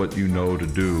 stick with what you know to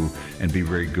do and be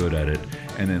very good at it.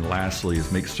 And then lastly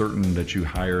is make certain that you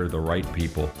hire the right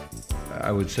people.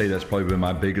 I would say that's probably been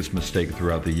my biggest mistake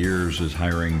throughout the years, is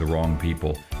hiring the wrong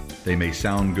people. They may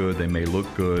sound good, they may look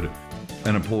good.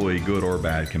 An employee, good or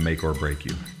bad, can make or break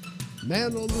you.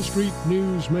 Man on the Street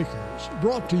Newsmakers,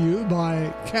 brought to you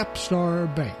by Capstar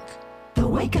Bank. The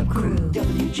Wake Up Crew,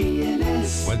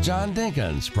 WGNS. With John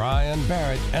Dinkins, Brian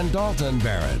Barrett, and Dalton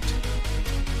Barrett.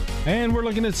 And we're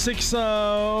looking at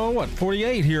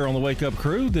 48 here on the Wake Up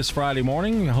Crew this Friday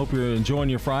morning. I hope you're enjoying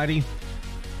your Friday.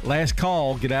 Last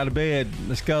call, get out of bed.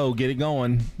 Let's go, get it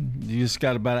going. You just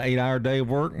got about an 8-hour day of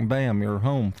work, and bam, you're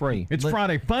home free. It's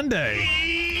Friday Fun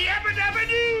Day.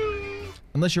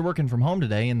 Unless you're working from home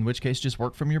today, in which case just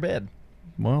work from your bed.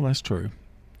 Well, that's true.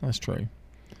 That's true.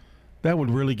 That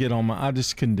would really get on my... I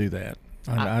just couldn't do that.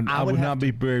 I would not be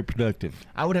very productive.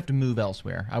 I would have to move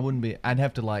elsewhere. I'd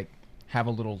have to, have a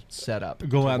little setup.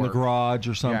 Go out in the garage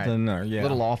or something. Right. Or, yeah.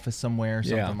 Little office somewhere,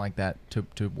 something like that to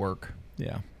work.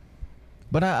 Yeah.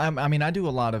 But, I mean, I do a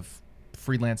lot of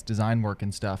freelance design work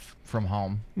and stuff from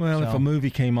home. Well, if a movie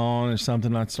came on or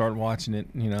something, I'd start watching it,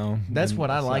 you know. That's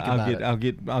what I like about it.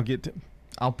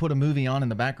 I'll put a movie on in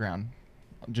the background.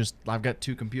 I've got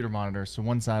 2 computer monitors, so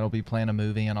one side will be playing a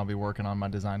movie and I'll be working on my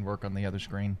design work on the other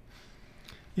screen.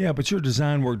 Yeah, but your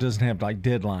design work doesn't have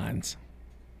deadlines.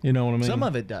 You know what I mean? Some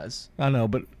of it does. I know,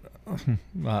 but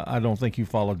I don't think you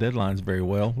follow deadlines very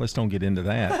well. Let's don't get into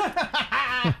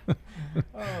that.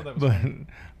 That was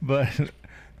but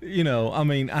you know, I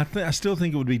mean, I still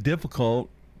think it would be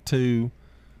difficult to,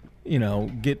 you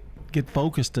know, get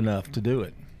focused enough to do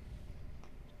it.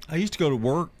 I used to go to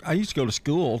work. I used to go to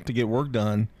school to get work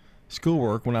done,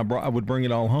 schoolwork. When I would bring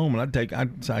it all home, and I'd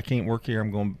say I can't work here. I'm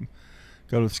going to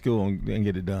go to school and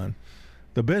get it done.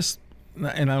 The best,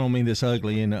 and I don't mean this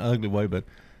ugly in an ugly way, but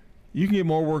you can get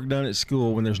more work done at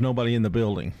school when there's nobody in the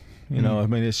building. You know, I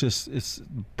mean, it's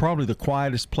probably the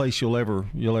quietest place you'll ever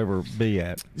be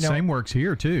at. Same works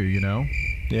here too, you know.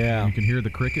 Yeah, you can hear the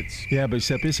crickets. Yeah, but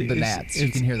except it's gnats. You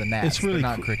can hear the gnats. It's really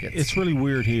not crickets. It's really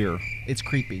weird here. It's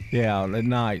creepy. Yeah, at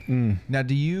night. Now,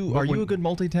 are you a good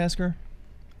multitasker?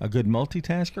 A good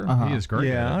multitasker? Uh-huh. He is great.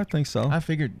 Yeah, I think so. I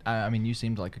figured. I mean, you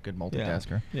seemed like a good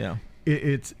multitasker. Yeah.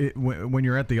 When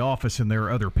you're at the office and there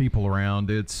are other people around,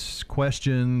 it's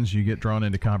questions, you get drawn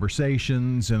into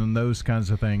conversations, and those kinds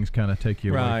of things kind of take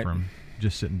you away from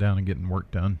just sitting down and getting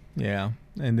work done. Yeah,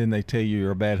 and then they tell you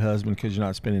you're a bad husband because you're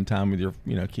not spending time with your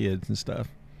kids and stuff.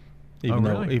 Even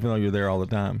though you're there all the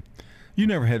time. You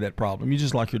never had that problem. You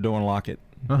just lock your door and lock it,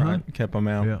 right? Kept them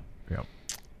out.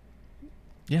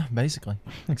 Yeah, basically,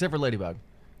 except for Ladybug.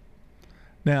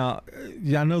 Now,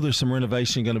 I know there's some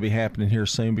renovation going to be happening here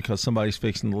soon because somebody's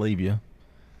fixing to leave you,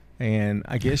 and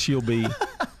I guess you'll be,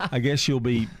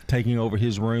 taking over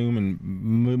his room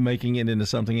and making it into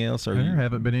something else. Or there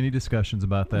haven't been any discussions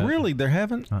about that. Really, there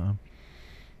haven't.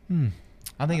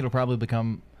 I think it'll probably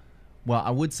become. Well,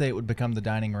 I would say it would become the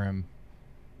dining room,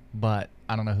 but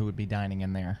I don't know who would be dining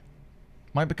in there.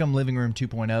 Might become living room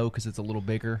 2.0 because it's a little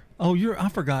bigger. Oh, I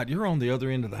forgot. You're on the other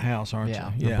end of the house, aren't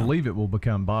you? I believe it will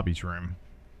become Bobby's room.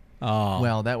 Oh.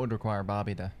 Well, that would require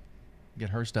Bobby to get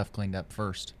her stuff cleaned up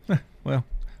first. Well,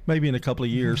 maybe in a couple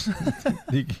of years.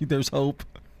 There's hope.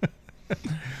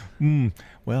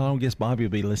 Well, I don't guess Bobby will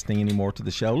be listening anymore to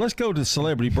the show. Let's go to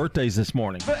celebrity birthdays this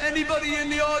morning. For anybody in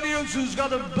the audience who's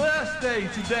got a birthday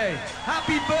today,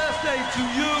 happy birthday to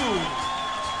you.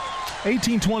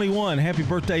 1821, happy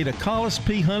birthday to Collis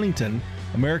P. Huntington,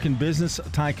 American business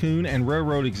tycoon and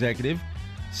railroad executive.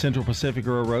 Central Pacific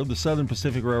Railroad, the Southern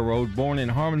Pacific Railroad, born in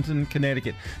Harmonton,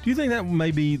 Connecticut. Do you think that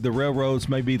maybe the railroads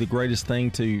may be the greatest thing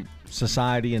to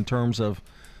society in terms of,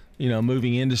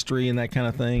 moving industry and that kind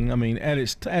of thing? I mean, at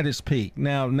its peak.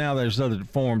 Now there's other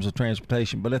forms of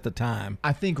transportation, but at the time,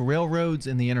 I think railroads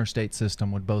and the interstate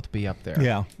system would both be up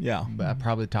there. Yeah.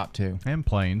 Probably top two. And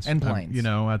planes.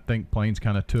 I think planes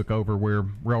kind of took over where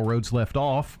railroads left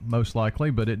off, most likely,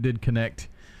 but it did connect,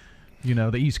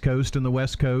 the East Coast and the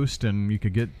West Coast, and you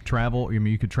could you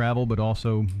could travel, but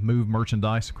also move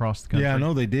merchandise across the country. Yeah, I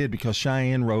know they did because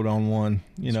Cheyenne rode on one,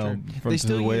 from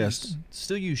the West.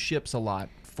 Still use ships a lot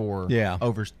for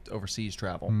overseas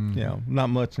travel. Yeah,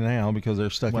 not much now because they're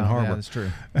stuck in harbor. Yeah, that's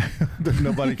true.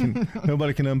 nobody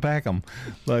can unpack them.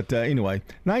 But anyway,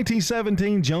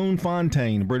 1917, Joan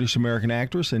Fontaine, British American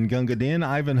actress, and Gunga Din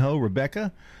Ivanhoe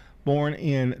Rebecca, born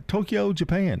in Tokyo,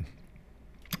 Japan.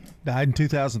 Died in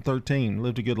 2013.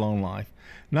 Lived a good long life.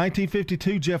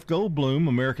 1952, Jeff Goldblum,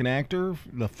 American actor.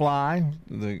 The Fly,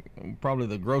 probably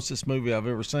the grossest movie I've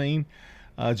ever seen.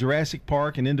 Jurassic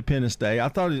Park and Independence Day. I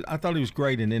thought he was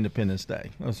great in Independence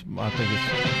Day.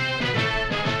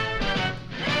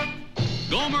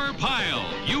 Gomer Pyle,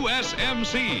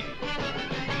 USMC.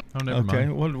 Oh, never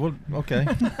mind. What? Okay.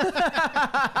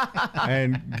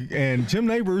 and Jim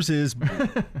Nabors is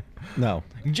no.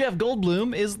 Jeff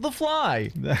Goldblum is The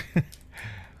Fly.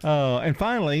 And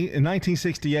finally, in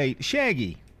 1968,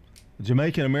 Shaggy, a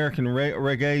Jamaican-American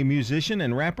reggae musician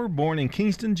and rapper, born in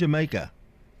Kingston, Jamaica.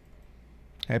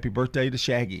 Happy birthday to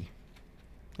Shaggy.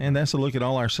 And that's a look at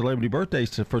all our celebrity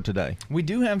birthdays for today. We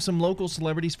do have some local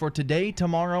celebrities for today,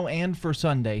 tomorrow, and for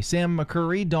Sunday. Sam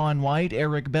McCurry, Dawn White,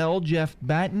 Eric Bell, Jeff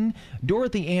Batten,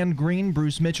 Dorothy Ann Green,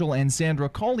 Bruce Mitchell, and Sandra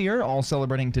Collier, all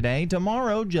celebrating today.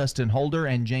 Tomorrow, Justin Holder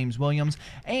and James Williams.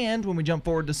 And when we jump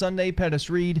forward to Sunday, Pettis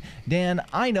Reed, Dan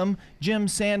Idam, Jim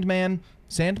Sandman,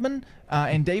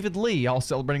 and David Lee, all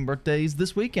celebrating birthdays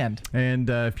this weekend. And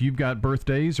if you've got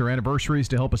birthdays or anniversaries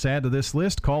to help us add to this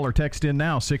list, call or text in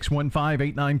now,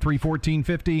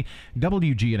 615-893-1450,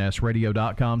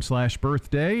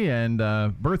 WGNSradio.com/birthday, and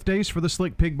birthdays for the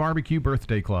Slick Pig Barbecue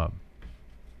Birthday Club.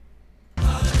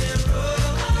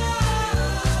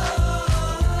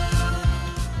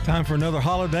 Time for another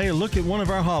holiday. A look at one of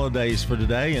our holidays for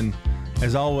today. And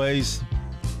as always,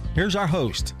 here's our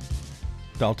host,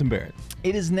 Dalton Barrett.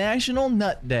 It is National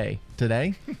Nut Day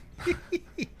today.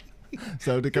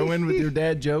 So to go in with your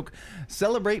dad joke,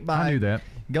 celebrate by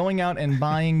going out and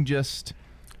buying just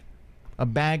a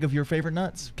bag of your favorite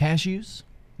nuts. Cashews,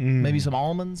 maybe some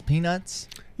almonds, peanuts.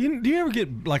 Do you ever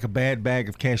get like a bad bag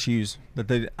of cashews?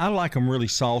 I like them really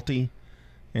salty.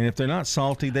 And if they're not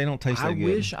salty, they don't taste that good.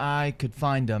 I wish I could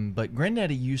find them, but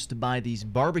Granddaddy used to buy these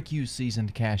barbecue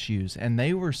seasoned cashews, and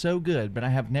they were so good, but I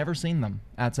have never seen them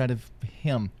outside of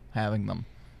him having them.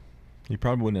 He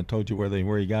probably wouldn't have told you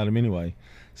where he got them anyway.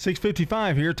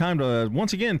 6:55 here. Time to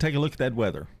once again take a look at that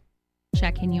weather.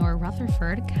 Checking your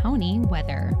Rutherford County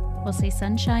weather. We'll see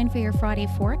sunshine for your Friday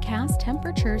forecast.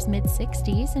 Temperatures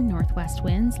mid-60s and northwest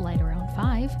winds light around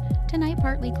 5. Tonight,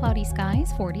 partly cloudy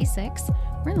skies, 46.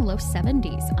 We're in the low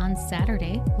 70s on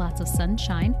Saturday. Lots of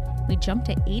sunshine. We jump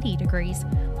to 80 degrees.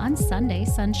 On Sunday,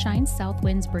 sunshine, south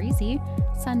winds breezy.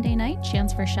 Sunday night,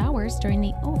 chance for showers during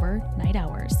the overnight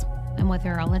hours. I'm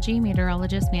weatherology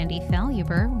meteorologist Mandy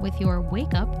Faluber with your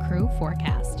Wake Up Crew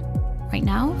forecast. Right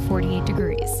now, 48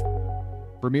 degrees.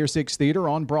 Premier 6 Theater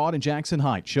on Broad and Jackson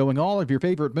Heights, showing all of your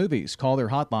favorite movies. Call their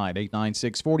hotline,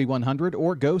 896-4100,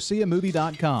 or go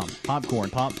seeamovie.com.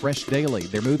 Popcorn Pop Fresh Daily,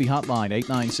 their movie hotline,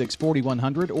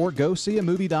 896-4100, or go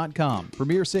seeamovie.com.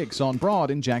 Premier 6 on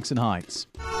Broad and Jackson Heights.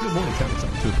 Good morning. Traffic's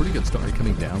off to a pretty good start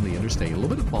coming down the interstate. A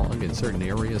little bit of fog in certain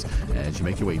areas as you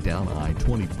make your way down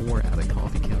I-24 out of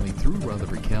Coffee County through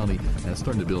Rutherford County. That's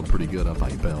starting to build pretty good up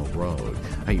Bell Road.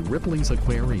 Hey, Ripley's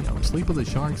Aquarium, Sleep of the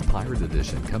Sharks Pirate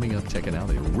Edition coming up. Check it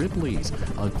out at Ripley's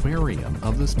Aquarium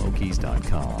of the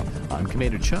Smokies.com. I'm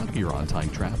Commander Chuck. You're on time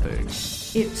traffic.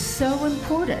 It's so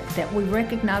important that we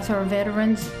recognize our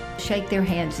veterans, shake their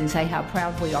hands and say how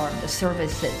proud we are of the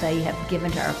service that they have given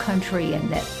to our country and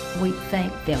that we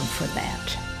thank them for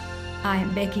that. I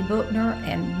am Becky Bookner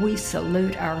and we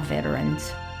salute our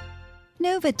veterans.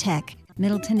 Novatech,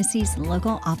 Middle Tennessee's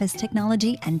local office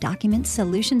technology and document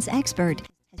solutions expert.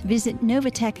 Visit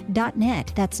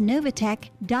Novatech.net. That's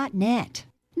Novatech.net.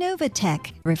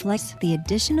 Novatech reflects the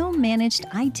additional managed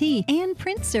IT and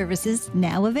print services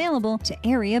now available to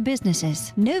area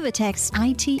businesses. Novatech's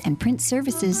IT and print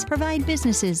services provide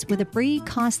businesses with a free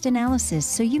cost analysis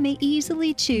so you may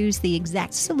easily choose the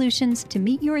exact solutions to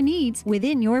meet your needs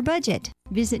within your budget.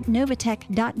 Visit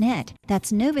Novatech.net.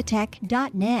 That's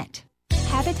Novatech.net.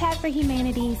 Habitat for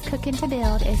Humanity's Cookin' to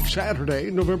Build is Saturday,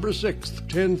 November 6th,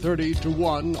 10:30 to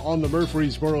 1 on the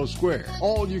Murfreesboro Square.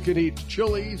 All you can eat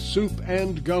chili, soup,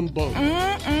 and gumbo.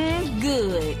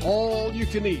 Good. All you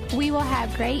can eat. We will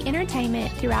have great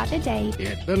entertainment throughout the day.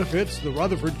 It benefits the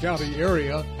Rutherford County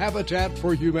area. Habitat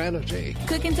for Humanity.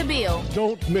 Cookin' to Build.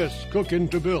 Don't miss Cookin'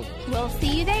 to Build. We'll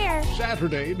see you there.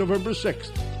 Saturday, November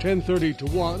 6th, 10:30 to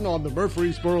 1 on the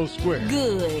Murfreesboro Square.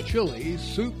 Good. Chili,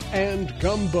 soup, and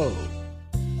gumbo.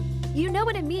 You know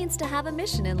what it means to have a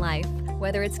mission in life,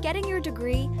 whether it's getting your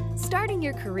degree, starting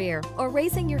your career, or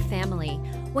raising your family.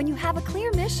 When you have a clear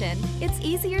mission, it's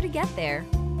easier to get there.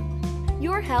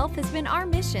 Your health has been our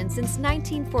mission since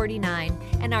 1949,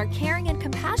 and our caring and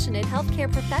compassionate healthcare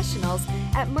professionals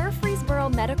at Murfreesboro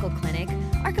Medical Clinic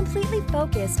are completely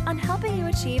focused on helping you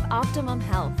achieve optimum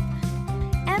health.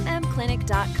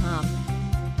 mmclinic.com.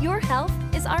 Your health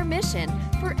is our mission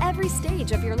for every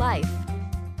stage of your life.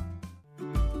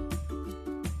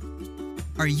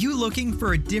 Are you looking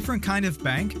for a different kind of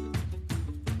bank?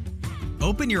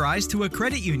 Open your eyes to a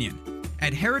credit union.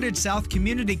 At Heritage South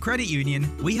Community Credit Union,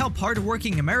 we help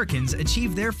hardworking Americans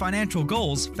achieve their financial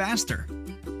goals faster.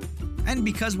 And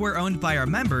because we're owned by our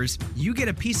members, you get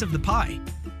a piece of the pie.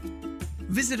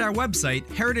 Visit our website,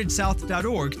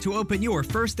 heritagesouth.org, to open your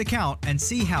first account and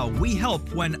see how we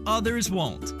help when others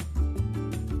won't.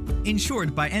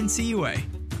 Insured by NCUA.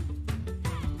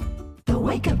 The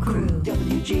Wake Up Crew,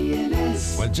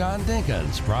 WGNS. With John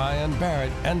Dinkins, Brian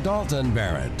Barrett, and Dalton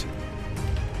Barrett.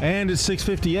 And it's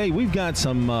 6:58. We've got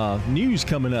some news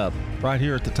coming up right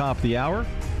here at the top of the hour.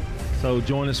 So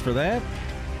join us for that.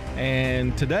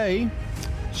 And today,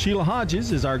 Sheila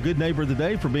Hodges is our good neighbor of the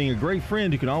day for being a great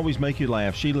friend who can always make you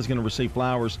laugh. Sheila's going to receive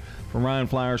flowers from Ryan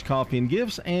Flowers Coffee and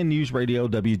Gifts and News Radio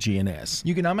WGNS.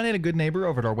 You can nominate a good neighbor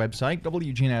over at our website,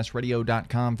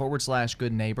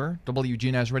 WGNSradio.com/good neighbor.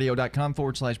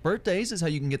 WGNSradio.com/birthdays is how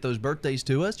you can get those birthdays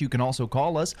to us. You can also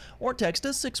call us or text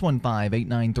us.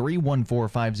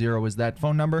 615-893-1450 is that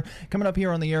phone number. Coming up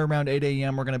here on the air around 8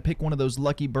 a.m., we're going to pick one of those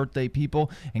lucky birthday people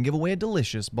and give away a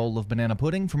delicious bowl of banana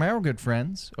pudding from our good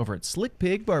friends over at Slick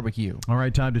Pig Barbecue. All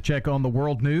right, time to check on the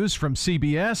world news from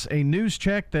CBS. A news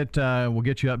check that will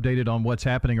get you updated on what's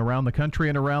happening around the country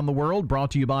and around the world. Brought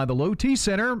to you by the Low T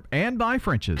Center and by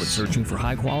French's. When searching for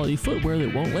high-quality footwear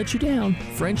that won't let you down,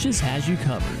 French's has you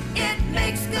covered. It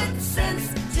makes good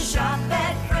sense to shop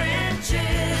at French's.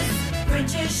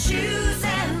 French's shoes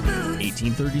and boots.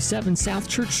 1837 South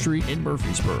Church Street in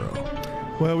Murfreesboro.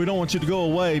 Well, we don't want you to go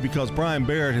away because Brian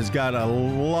Barrett has got a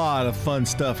lot of fun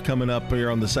stuff coming up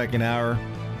here on the second hour.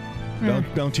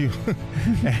 Don't you?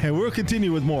 And we'll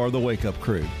continue with more of the Wake Up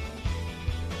Crew.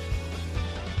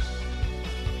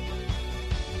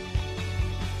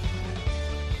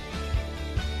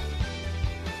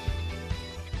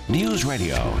 News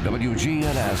Radio,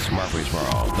 WGNS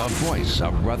Murfreesboro, the voice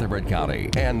of Rutherford County,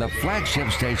 and the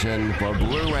flagship station for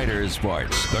Blue Raiders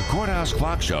sports. The Courthouse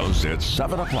Clock shows it's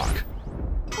 7 o'clock.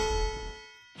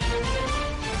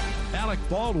 Alec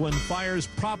Baldwin fires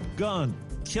prop gun,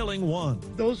 killing one.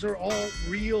 Those are all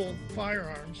real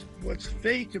firearms. What's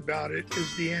fake about it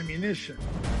is the ammunition.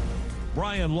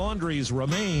 Brian Laundrie's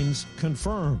remains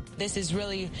confirmed. This is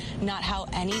really not how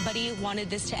anybody wanted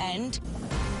this to end.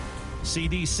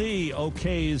 CDC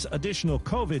okays additional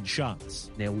COVID shots.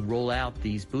 They'll roll out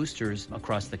these boosters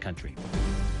across the country.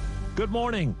 Good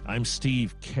morning. I'm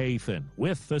Steve Kathan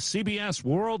with the CBS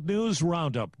World News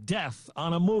Roundup. Death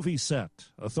on a movie set.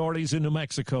 Authorities in New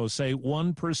Mexico say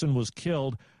one person was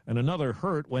killed and another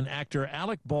hurt when actor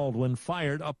Alec Baldwin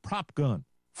fired a prop gun.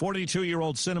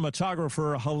 42-year-old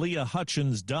cinematographer Halia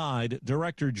Hutchins died.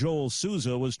 Director Joel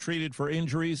Souza was treated for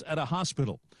injuries at a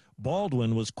hospital.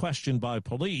 Baldwin was questioned by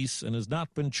police and has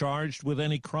not been charged with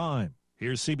any crime.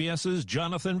 Here's CBS's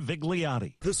Jonathan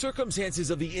Vigliotti. The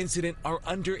circumstances of the incident are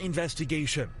under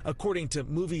investigation. According to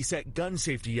movie set gun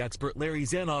safety expert Larry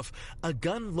Zanoff, a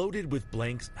gun loaded with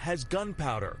blanks has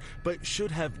gunpowder, but should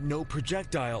have no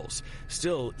projectiles.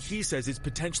 Still, he says it's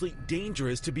potentially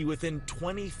dangerous to be within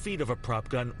 20 feet of a prop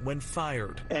gun when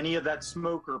fired. Any of that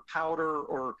smoke or powder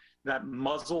or that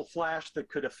muzzle flash that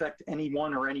could affect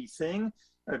anyone or anything,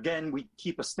 again, we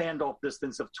keep a standoff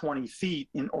distance of 20 feet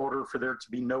in order for there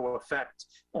to be no effect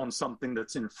on something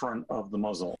that's in front of the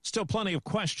muzzle. Still plenty of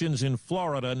questions in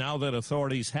Florida now that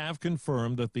authorities have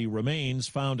confirmed that the remains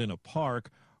found in a park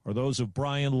are those of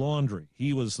Brian Laundrie.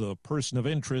 He was the person of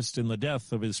interest in the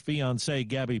death of his fiancée,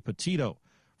 Gabby Petito.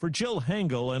 For Jill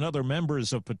Hengel and other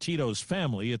members of Petito's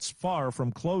family, it's far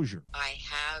from closure. I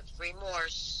have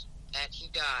remorse that he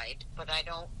died, but I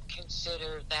don't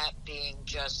consider that being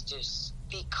justice,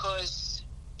 because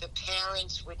the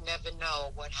parents would never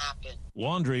know what happened.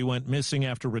 Laundrie went missing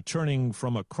after returning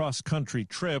from a cross-country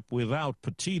trip without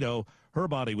Petito. Her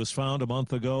body was found a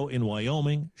month ago in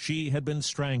Wyoming. She had been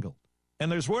strangled. And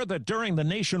there's word that during the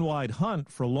nationwide hunt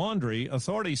for Laundrie,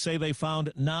 authorities say they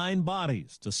found 9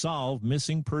 bodies to solve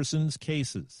missing persons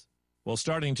cases. Well,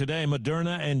 starting today,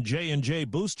 Moderna and J&J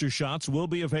booster shots will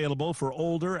be available for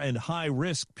older and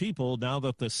high-risk people now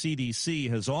that the CDC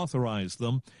has authorized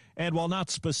them. And while not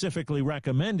specifically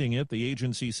recommending it, the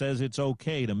agency says it's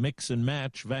okay to mix and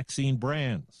match vaccine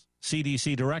brands.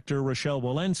 CDC Director Rochelle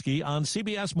Walensky on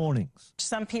CBS Mornings.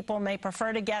 Some people may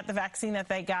prefer to get the vaccine that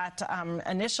they got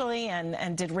initially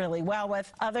and did really well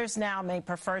with. Others now may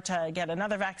prefer to get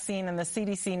another vaccine, and the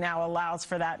CDC now allows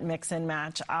for that mix and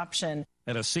match option.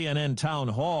 At a CNN town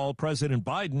hall, President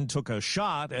Biden took a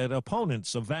shot at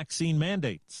opponents of vaccine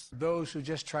mandates. Those who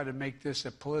just try to make this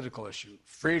a political issue.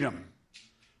 Freedom.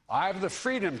 I have the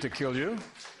freedom to kill you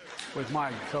with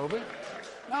my COVID.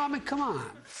 No, I mean, come on,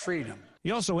 freedom. He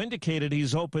also indicated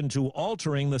he's open to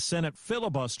altering the Senate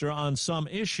filibuster on some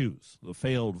issues. The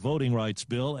failed voting rights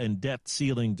bill and debt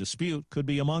ceiling dispute could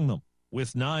be among them.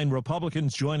 With 9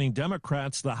 Republicans joining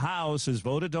Democrats, the House has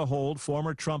voted to hold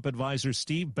former Trump advisor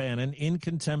Steve Bannon in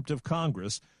contempt of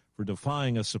Congress for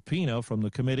defying a subpoena from the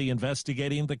committee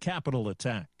investigating the Capitol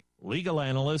attack. Legal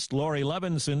analyst Lori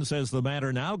Levinson says the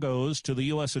matter now goes to the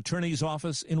U.S. Attorney's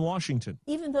Office in Washington.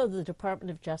 Even though the Department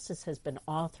of Justice has been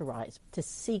authorized to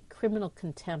seek criminal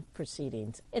contempt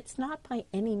proceedings, it's not by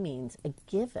any means a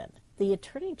given. The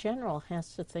Attorney General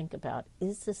has to think about,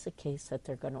 is this a case that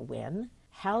they're going to win?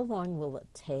 How long will it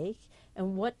take?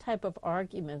 And what type of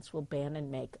arguments will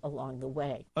Bannon make along the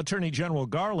way? Attorney General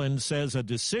Garland says a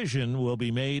decision will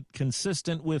be made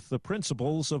consistent with the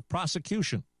principles of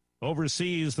prosecution.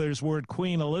 Overseas, there's word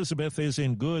Queen Elizabeth is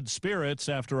in good spirits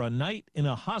after a night in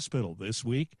a hospital this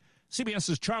week.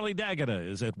 CBS's Charlie D'Agata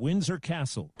is at Windsor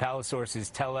Castle. Palace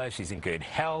sources tell us she's in good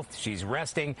health, she's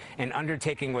resting, and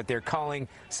undertaking what they're calling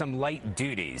some light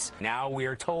duties. Now we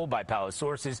are told by Palace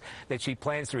sources that she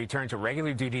plans to return to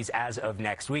regular duties as of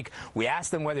next week. We asked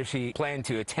them whether she planned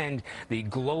to attend the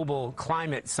Global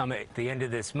Climate Summit at the end of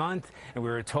this month, and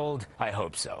we were told, I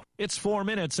hope so. It's 4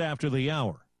 minutes after the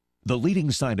hour. The leading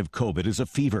sign of COVID is a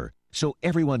fever, so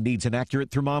everyone needs an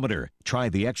accurate thermometer. Try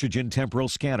the Exergen Temporal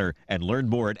Scanner and learn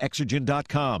more at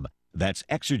Exergen.com. That's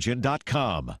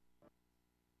Exergen.com.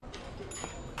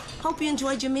 Hope you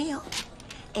enjoyed your meal.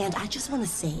 And I just want to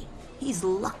say, he's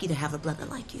lucky to have a brother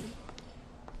like you.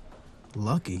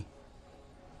 Lucky?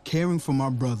 Caring for my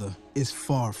brother is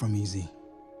far from easy.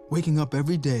 Waking up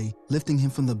every day, lifting him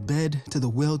from the bed to the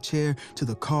wheelchair to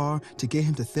the car to get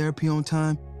him to therapy on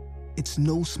time, it's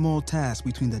no small task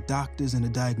between the doctors and the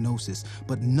diagnosis,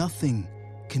 but nothing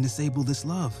can disable this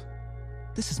love.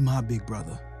 This is my big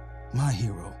brother, my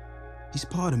hero. He's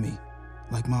part of me,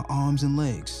 like my arms and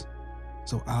legs,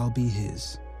 so I'll be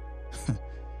his.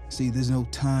 See, there's no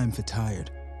time for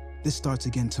tired. This starts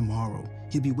again tomorrow.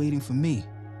 He'll be waiting for me.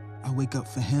 I wake up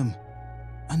for him.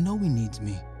 I know he needs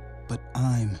me, but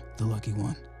I'm the lucky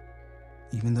one,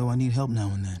 even though I need help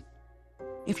now and then.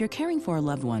 If you're caring for a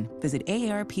loved one, visit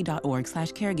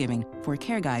aarp.org/caregiving for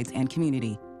care guides and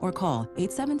community, or call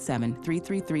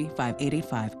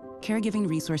 877-333-5885. Caregiving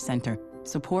Resource Center.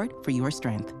 Support for your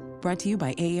strength. Brought to you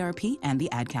by AARP and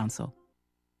the Ad Council.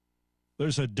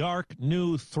 There's a dark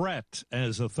new threat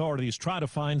as authorities try to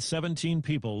find 17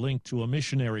 people linked to a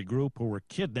missionary group who were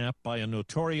kidnapped by a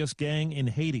notorious gang in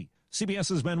Haiti.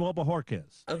 CBS's Manuel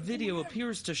Bajorquez. A video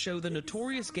appears to show the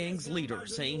notorious gang's leader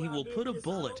saying he will put a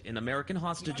bullet in American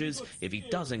hostages if he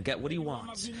doesn't get what he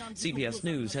wants. CBS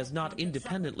News has not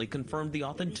independently confirmed the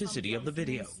authenticity of the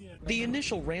video. The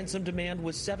initial ransom demand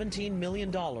was $17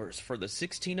 million for the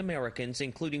 16 Americans,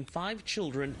 including 5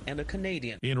 children and a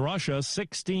Canadian. In Russia,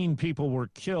 16 people were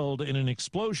killed in an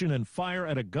explosion and fire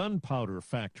at a gunpowder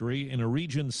factory in a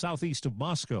region southeast of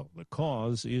Moscow. The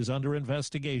cause is under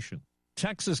investigation.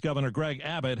 Texas Governor Greg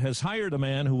Abbott has hired a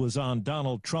man who was on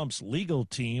Donald Trump's legal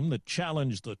team that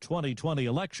challenged the 2020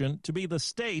 election to be the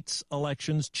state's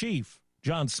elections chief.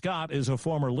 John Scott is a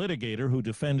former litigator who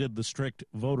defended the strict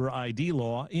voter ID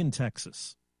law in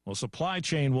Texas. Well, supply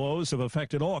chain woes have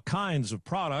affected all kinds of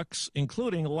products,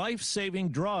 including life-saving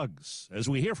drugs. As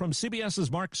we hear from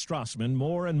CBS's Mark Strassman,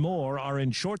 more and more are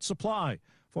in short supply,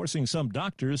 forcing some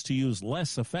doctors to use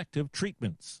less effective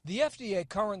treatments. The FDA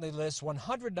currently lists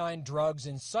 109 drugs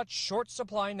in such short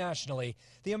supply nationally.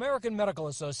 The American Medical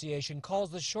Association calls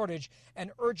the shortage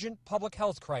an urgent public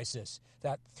health crisis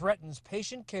that threatens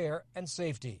patient care and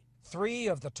safety. 3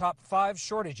 of the top 5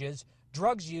 shortages,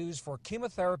 drugs used for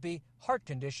chemotherapy, heart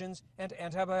conditions, and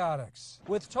antibiotics.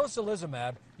 With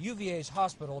tocilizumab, UVA's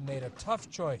hospital made a tough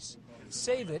choice.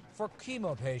 Save it for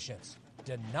chemo patients.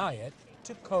 Deny it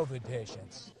to COVID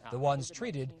patients, the ones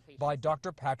treated by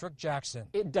Dr. Patrick Jackson.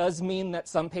 It does mean that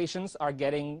some patients are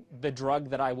getting the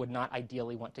drug that I would not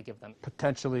ideally want to give them.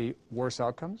 Potentially worse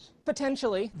outcomes?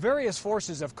 Potentially. Various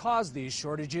forces have caused these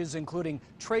shortages, including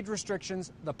trade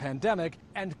restrictions, the pandemic,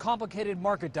 and complicated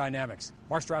market dynamics.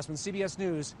 Mark Strassman, CBS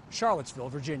News, Charlottesville,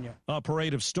 Virginia. A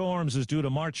parade of storms is due to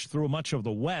march through much of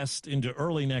the West into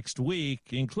early next week,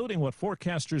 including what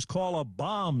forecasters call a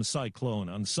bomb cyclone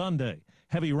on Sunday.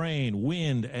 Heavy rain,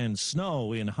 wind, and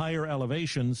snow in higher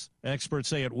elevations. Experts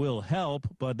say it will help,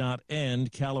 but not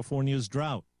end California's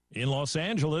drought. In Los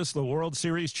Angeles, the World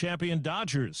Series champion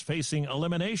Dodgers, facing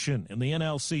elimination in the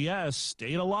NLCS,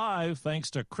 stayed alive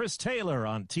thanks to Chris Taylor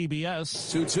on TBS.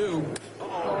 2-2.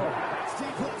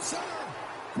 Steve left center.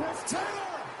 Chris Taylor.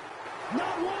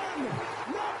 Not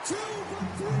 1, not 2,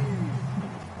 but 3.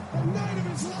 The night of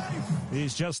his life.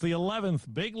 He's just the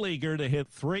 11th big leaguer to hit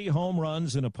 3 home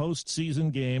runs in a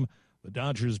postseason game. The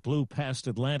Dodgers blew past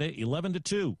Atlanta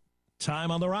 11-2. Time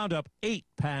on the roundup, 8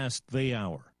 past the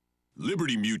hour.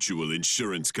 Liberty Mutual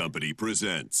Insurance Company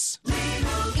presents.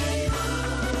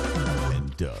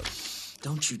 And Doug.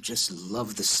 Don't you just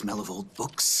love the smell of old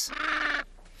books?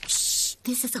 Shh,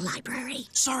 this is a library.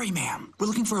 Sorry, ma'am. We're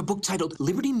looking for a book titled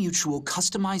Liberty Mutual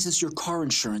Customizes Your Car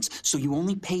Insurance so you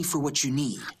only pay for what you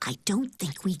need. I don't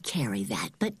think we carry that,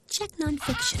 but check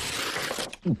nonfiction.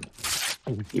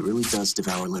 It really does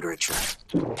devour literature.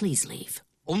 Please leave.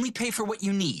 Only pay for what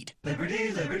you need.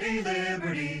 Liberty, liberty,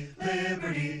 liberty,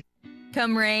 liberty.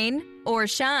 Come rain or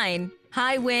shine,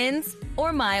 high winds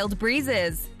or mild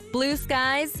breezes, blue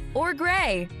skies or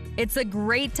gray. It's a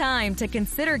great time to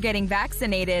consider getting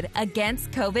vaccinated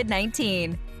against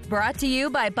COVID-19. Brought to you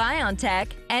by BioNTech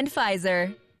and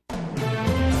Pfizer.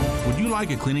 Would you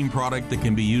like a cleaning product that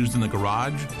can be used in the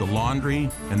garage, the laundry,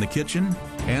 and the kitchen,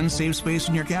 and save space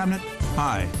in your cabinet?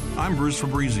 Hi, I'm Bruce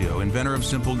Fabrizio, inventor of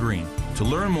Simple Green. To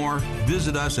learn more,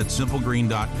 visit us at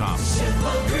simplegreen.com.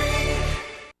 Simple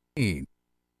Green.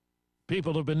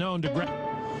 People have been known to grab.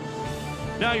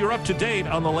 Now you're up to date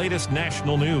on the latest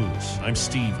national news. I'm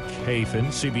Steve Kathan,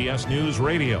 CBS News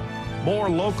Radio. More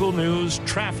local news,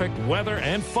 traffic, weather,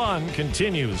 and fun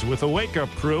continues with the Wake Up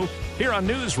Crew here on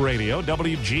News Radio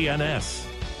WGNS.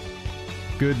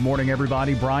 Good morning,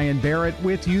 everybody. Brian Barrett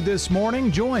with you this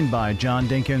morning, joined by John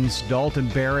Dinkins, Dalton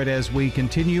Barrett, as we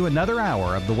continue another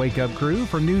hour of the Wake Up Crew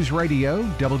for News Radio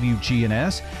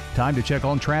WGNS. Time to check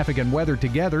on traffic and weather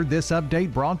together. This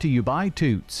update brought to you by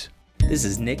Toots. This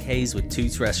is Nick Hayes with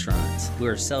Toots Restaurants. We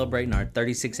are celebrating our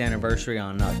 36th anniversary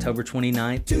on October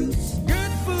 29th. Toots.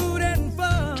 Good food and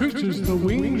fun. Toots is the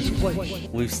wings place.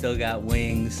 We've still got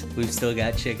wings. We've still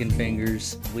got chicken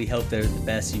fingers. We hope they're the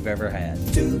best you've ever had.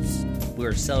 Toots. We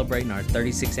are celebrating our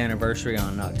 36th anniversary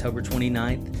on October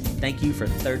 29th. Thank you for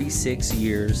 36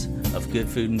 years of good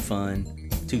food and fun.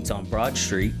 Toots on Broad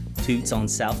Street, Toots on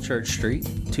South Church Street,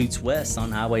 Toots West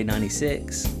on Highway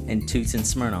 96, and Toots in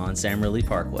Smyrna on Sam Ridley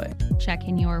Parkway.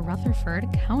 Checking your Rutherford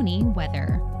County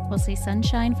weather. We'll see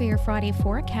sunshine for your Friday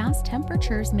forecast.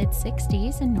 Temperatures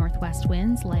mid-60s and northwest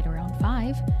winds light around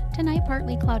 5. Tonight,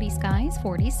 partly cloudy skies,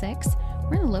 46.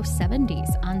 We're in the low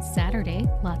 70s on Saturday.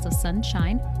 Lots of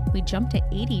sunshine. We jump to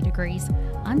 80 degrees.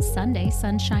 On Sunday,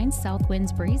 sunshine, south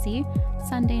winds breezy.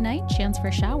 Sunday night, chance for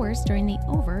showers during the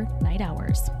overnight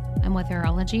hours. I'm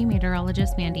weatherology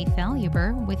meteorologist Mandy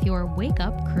Thaluber with your Wake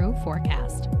Up Crew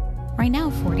forecast. Right now,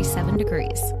 47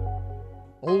 degrees.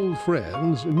 Old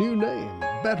friends, new name,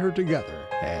 better together,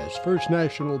 as First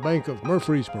National Bank of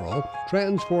Murfreesboro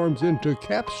transforms into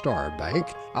Capstar Bank.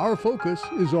 Our focus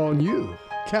is on you.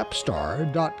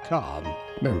 Capstar.com.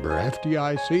 Member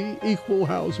FDIC, equal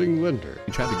housing lender.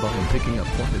 Traffic volume picking up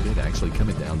quite a bit, actually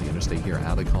coming down the interstate here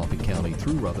out of Coffee County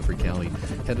through Rutherford County,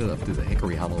 headed up through the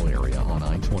Hickory Hollow area on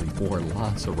I-24.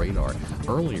 Lots of radar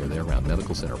earlier there around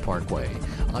Medical Center Parkway.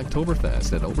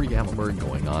 Oktoberfest at Ober-Gatlinburg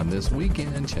going on this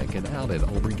weekend. Check it out at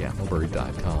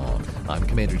obergatlinburg.com. I'm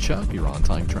Commander Chuck. You're on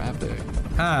time traffic.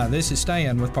 Hi, this is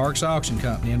Stan with Parks Auction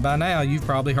Company, and by now you've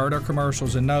probably heard our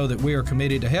commercials and know that we are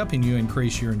committed to helping you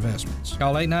increase your investments.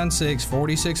 Call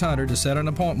 896-4600 to set an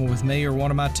appointment with me or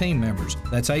one of my team members.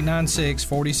 That's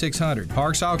 896-4600.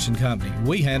 Parks Auction Company.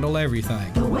 We handle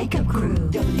everything. The Wake Up Crew,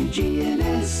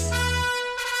 WGNS.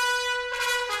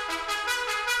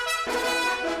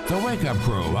 The Wake Up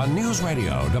Crew on News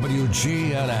Radio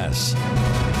WGNS.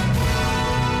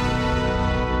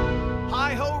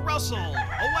 Hi-ho, Russell, away!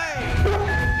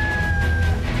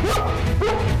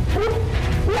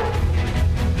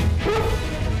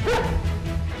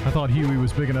 I thought Huey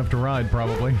was big enough to ride,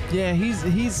 probably. Yeah,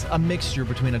 he's a mixture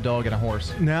between a dog and a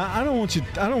horse. Now, I don't want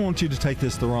you to take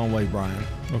this the wrong way, Brian.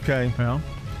 Okay?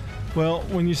 Well,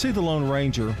 when you see the Lone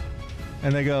Ranger,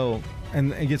 and they go,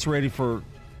 and it gets ready for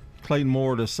Clayton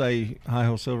Moore to say "Hi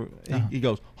ho, Silver," he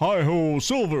goes, "Hi ho,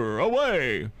 Silver,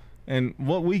 away!" And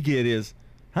what we get is,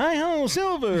 "Hi ho,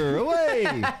 Silver,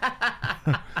 away!"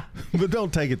 But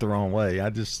don't take it the wrong way. I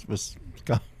just was.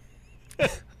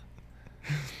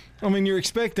 I mean, you're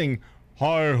expecting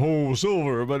 "Hi ho,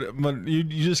 Silver," but you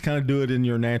just kind of do it in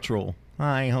your natural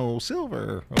 "Hi ho,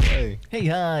 Silver, away." Hey,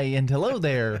 hi, and hello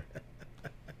there.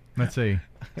 Let's see.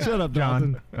 Shut up,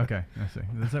 Jonathan. Okay, let's see.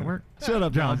 Does that work? Shut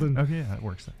up, Jonathan. Okay, yeah, that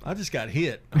works. I just got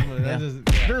hit.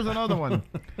 There's another one.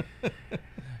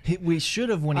 We should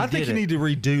have when he did it. I think you need to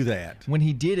redo that. When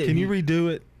he did it. Can you redo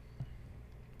it?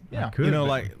 Yeah. You know,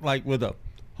 like with a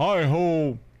 "Hi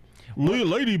ho,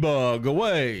 ladybug,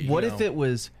 away." What if it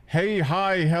was "Hey,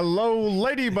 hi, hello,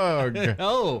 ladybug"?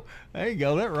 Oh, there you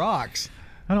go. That rocks.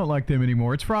 I don't like them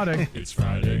anymore. It's Friday. It's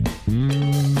Friday.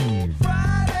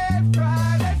 Friday.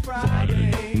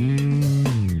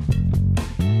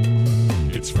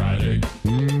 It's Friday.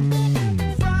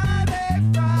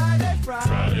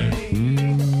 Friday.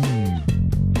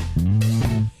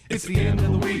 It's the end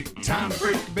of the week, time to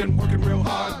break. Been working real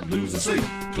hard, losing sleep.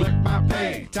 Collect my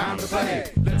pay, time to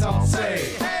play. Let's all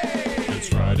say, hey! It's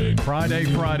Friday. Friday.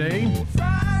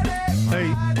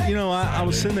 Hey, you know, I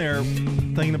was sitting there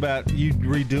thinking about you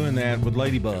redoing that with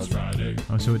Ladybug.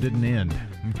 Oh, so it didn't end.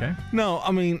 Okay. No,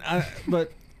 I mean,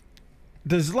 but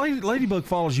does Ladybug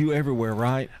follows you everywhere,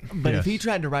 right? But if he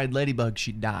tried to ride Ladybug,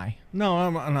 she'd die. No,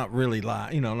 I'm not really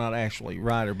not actually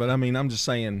ride her, but I mean, I'm just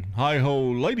saying, "Hi ho,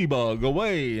 Ladybug,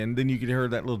 away!" And then you could hear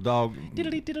that little dog.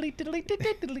 Diddly diddly diddly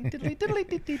diddly diddly diddly diddly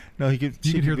diddly. No, You could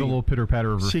hear the little pitter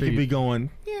patter of her She feet. could be going,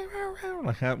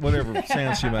 like that, whatever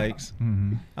sound she makes.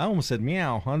 Mm-hmm. I almost said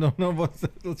meow. I don't know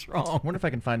what's wrong. I wonder if I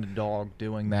can find a dog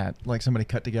doing that, like somebody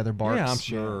cut together barks.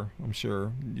 Yeah, I'm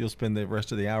sure. You'll spend the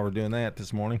rest of the hour doing that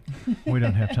this morning. We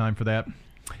don't have time for that.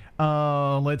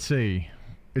 Let's see.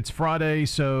 It's Friday,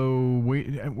 so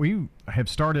we have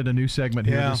started a new segment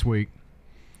here this week.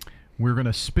 We're going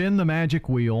to spin the magic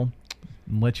wheel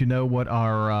and let you know what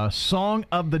our song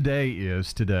of the day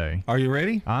is today. Are you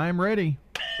ready? I'm ready.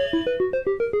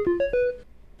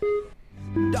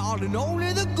 Darling,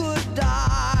 only the good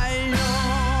die young.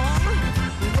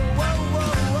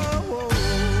 Whoa.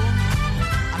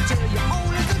 I tell you,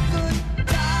 only the good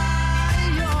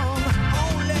die young.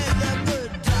 Only the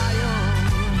good die young.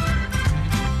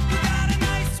 You got a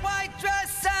nice white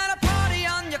dress and a party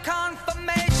on your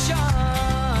confirmation.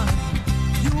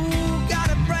 You got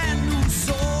a brand new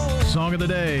soul. Song of the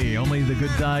day, Only the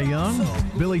Good Die Young.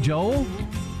 Billy Joel.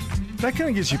 That kind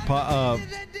of gets you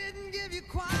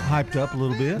hyped up a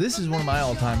little bit. This is one of my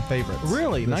all-time favorites.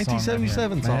 Really?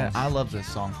 1977 song. Man, I love this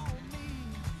song.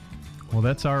 Well,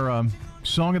 that's our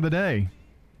song of the day.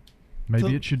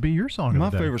 Maybe it should be your song of the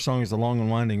day. My favorite song is "The Long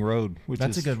and Winding Road," which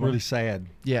That's is a good one. really sad.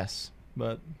 Yes.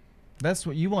 But that's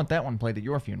what you want that one played at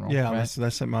your funeral. yeah, right?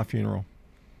 that's at my funeral.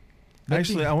 That'd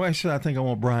Actually, I think I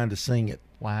want Brian to sing it.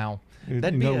 Wow.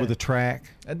 That'd be with a track.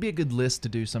 That'd be a good list to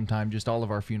do sometime, just all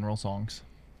of our funeral songs.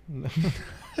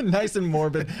 Nice and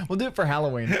morbid. We'll do it for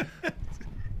Halloween. Okay.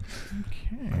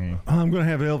 I'm going to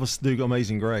have Elvis do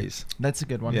 "Amazing Grace." That's a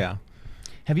good one. Yeah.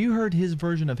 Have you heard his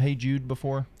version of "Hey Jude"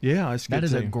 before? Yeah, it's good. That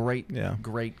is a too. great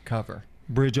cover.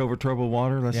 "Bridge Over Troubled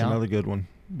Water." That's another good one.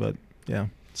 But yeah,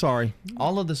 sorry.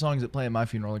 All of the songs that play at my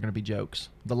funeral are going to be jokes.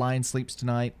 "The Lion Sleeps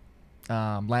Tonight,"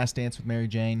 "Last Dance with Mary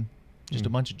Jane," just a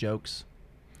bunch of jokes.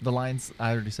 The Lions,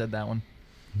 I already said that one.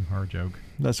 Hard joke.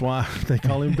 That's why they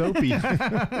call him Dopey.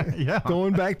 Yeah.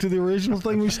 Going back to the original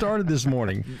thing we started this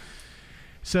morning.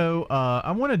 So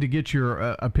I wanted to get your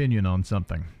opinion on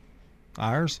something.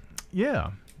 Ours?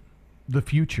 Yeah. The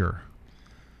future.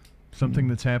 Something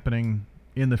that's happening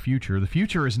in the future. The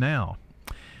future is now.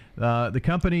 The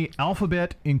company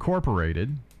Alphabet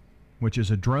Incorporated, which is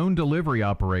a drone delivery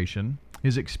operation,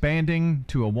 is expanding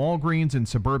to a Walgreens in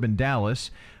suburban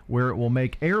Dallas, where it will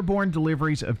make airborne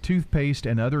deliveries of toothpaste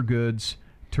and other goods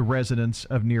to residents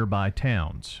of nearby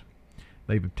towns.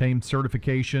 They've obtained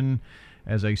certification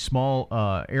as a small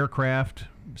aircraft,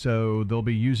 so they'll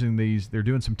be using these. They're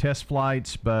doing some test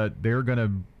flights, but they're going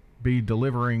to be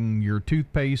delivering your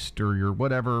toothpaste or your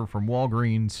whatever from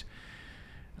Walgreens.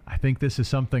 I think this is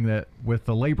something that, with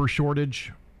the labor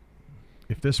shortage,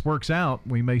 if this works out,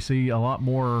 we may see a lot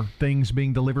more things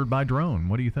being delivered by drone.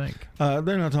 What do you think? They're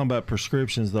not talking about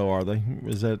prescriptions, though, are they?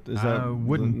 Is that? I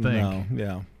wouldn't think.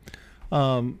 No,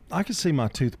 yeah. I could see my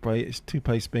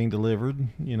toothpaste being delivered.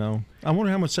 You know, I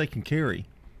wonder how much they can carry.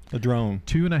 A drone.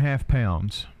 2.5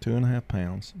 pounds. 2.5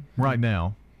 pounds. Right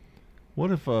now.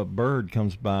 What if a bird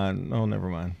comes by? And, oh, never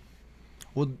mind.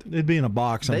 Well, it'd be in a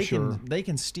box, I'm sure. They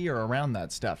can steer around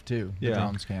that stuff too. The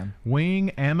drones can.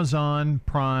 Wing, Amazon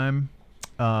Prime,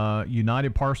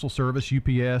 United Parcel Service,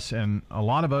 UPS, and a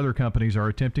lot of other companies are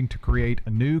attempting to create a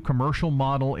new commercial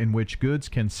model in which goods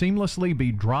can seamlessly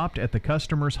be dropped at the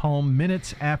customer's home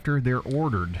minutes after they're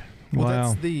ordered.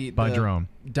 Well, that's by drone.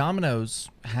 Domino's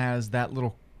has that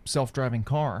little self-driving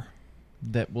car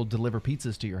that will deliver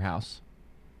pizzas to your house.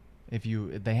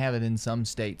 They have it in some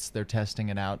states, they're testing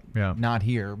it out. Yeah. Not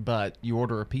here, but you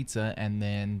order a pizza and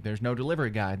then there's no delivery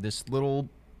guy. This little,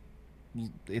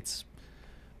 it's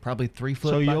probably 3 foot.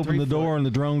 So you open the door and the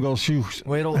drone goes, shoo.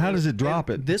 Well, how does it drop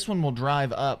it? This one will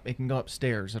drive up. It can go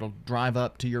upstairs. It'll drive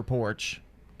up to your porch,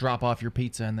 drop off your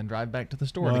pizza, and then drive back to the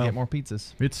store to get more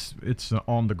pizzas. It's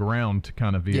on the ground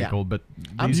kind of vehicle, but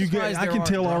I'm surprised I can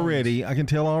tell already. I can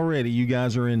tell already. You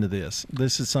guys are into this.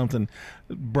 This is something.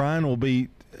 Brian will be.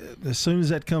 As soon as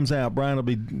that comes out, Brian will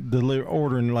be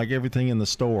ordering like everything in the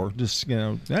store. Just,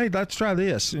 hey, let's try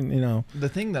this. And, the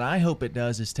thing that I hope it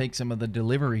does is take some of the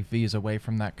delivery fees away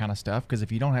from that kind of stuff. Because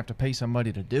if you don't have to pay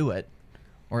somebody to do it,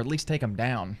 or at least take them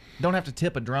down, don't have to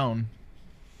tip a drone.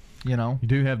 You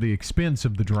do have the expense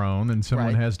of the drone, and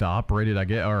someone has to operate it. I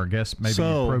guess maybe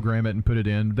you program it and put it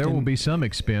in. There will be some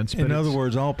expense. But in other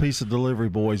words, all pizza delivery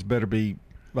boys better be.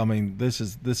 I mean,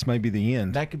 this may be the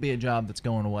end. That could be a job that's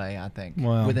going away, I think,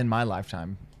 within my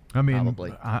lifetime. I mean,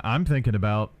 probably. I'm thinking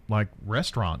about like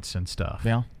restaurants and stuff,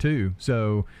 too.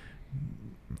 So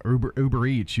Uber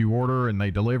Eats, you order and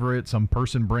they deliver it. Some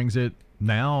person brings it.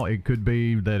 Now it could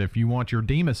be that if you want your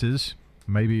Demuses,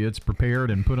 maybe it's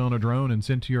prepared and put on a drone and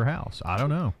sent to your house. I don't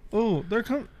know. Oh,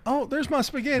 there's my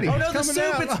spaghetti. Oh no, the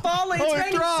soup! It's falling. It's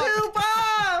raining soup!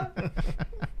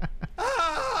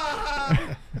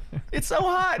 Ah! It's so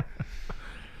hot.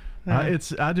 I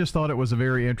just thought it was a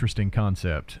very interesting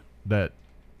concept that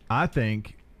I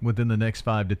think within the next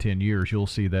 5 to 10 years you'll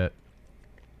see that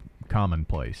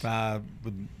commonplace.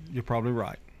 You're probably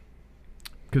right.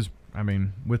 Because I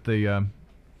mean, with the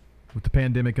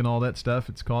pandemic and all that stuff,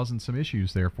 it's causing some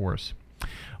issues there for us.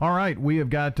 All right, we have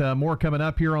got more coming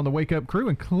up here on the Wake Up Crew,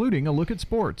 including a look at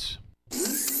sports.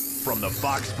 From the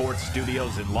Fox Sports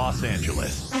Studios in Los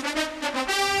Angeles,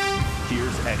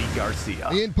 here's Eddie Garcia.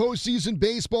 In postseason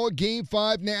baseball, Game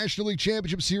 5 National League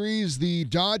Championship Series, the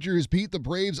Dodgers beat the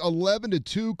Braves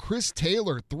 11-2. Chris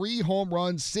Taylor, 3 home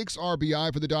runs, 6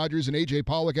 RBI for the Dodgers, and A.J.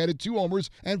 Pollock added 2 homers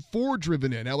and 4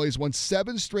 driven in. LA's won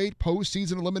 7 straight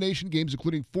postseason elimination games,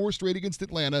 including 4 straight against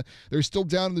Atlanta. They're still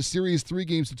down in the series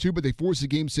 3-2, but they forced a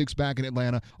Game 6 back in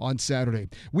Atlanta on Saturday.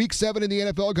 Week 7 in the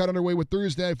NFL got underway with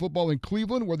Thursday Night Football in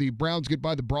Cleveland, where the Browns get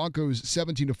by the Broncos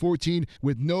 17-14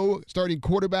 with no starting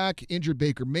quarterback, injured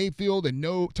Baker Mayfield, and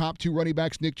no top 2 running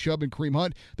backs, Nick Chubb and Kareem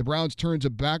Hunt. The Browns turns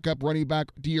a backup running back,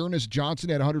 Dearness Johnson,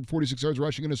 had 146 yards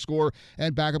rushing and a score,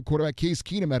 and backup quarterback Case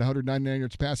Keenum had 199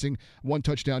 yards passing, 1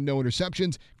 touchdown, no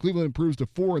interceptions. Cleveland improves to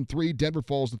 4-3. Denver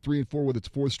falls to 3-4 with its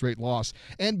 4th straight loss.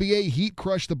 NBA Heat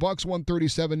crushed the Bucks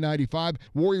 137-95.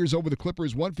 Warriors over the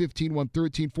Clippers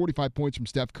 115-113, 45 points from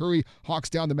Steph Curry. Hawks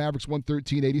down the Mavericks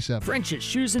 113-87. French's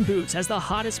Shoes and Boots has the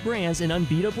hottest brands and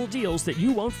unbeatable deals that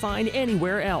you won't find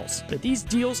anywhere else. But these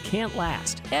deals can't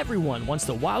last. Everyone wants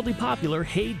the wildly popular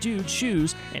Hey Dude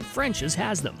shoes, and French's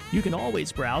has them. You can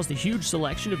always browse the huge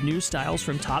selection of new styles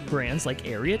from top brands like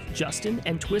Ariat, Justin,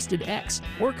 and Twisted X,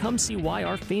 or come see why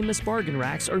our famous bargain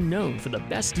racks are known for the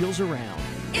best deals around.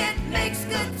 It makes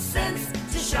good sense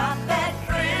to shop at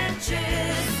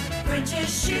French's.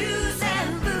 French's Shoes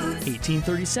and Boots.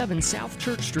 1837 South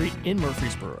Church Street in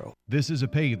Murfreesboro. This is a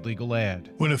paid legal ad.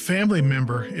 When a family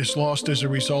member is lost as a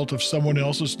result of someone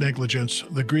else's negligence,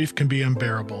 the grief can be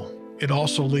unbearable. It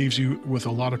also leaves you with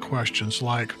a lot of questions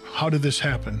like, how did this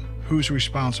happen? Who's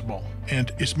responsible?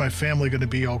 And is my family going to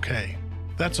be okay?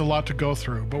 That's a lot to go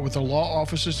through, but with the law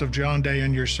offices of John Day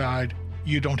on your side,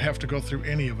 you don't have to go through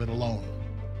any of it alone.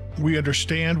 We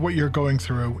understand what you're going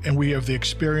through, and we have the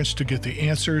experience to get the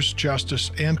answers,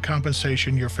 justice, and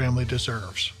compensation your family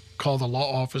deserves. Call the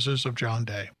law offices of John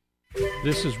Day.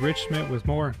 This is Rich Smith with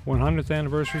more 100th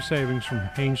anniversary savings from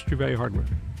Haynes Trouvé Hardware.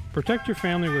 Protect your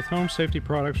family with home safety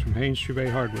products from Haynes Trouvé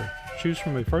Hardware. Choose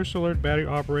from a First Alert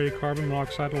battery-operated carbon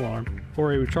monoxide alarm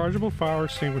or a rechargeable fire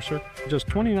extinguisher for just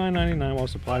 $29.99 while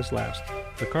supplies last.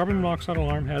 The carbon monoxide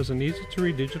alarm has an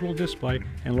easy-to-read digital display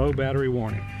and low battery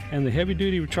warning, and the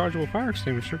heavy-duty rechargeable fire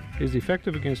extinguisher is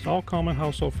effective against all common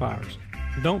household fires.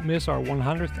 Don't miss our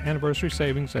 100th anniversary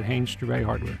savings at Haynes Trouvé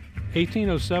Hardware,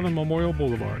 1807 Memorial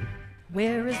Boulevard.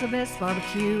 Where is the best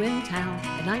barbecue in town?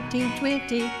 At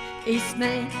 1920 East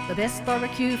Main. The best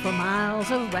barbecue for miles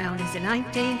around is in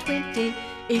 1920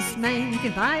 East Main. You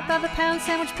can buy it by the pound,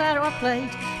 sandwich, platter, or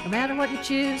plate. No matter what you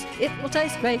choose, it will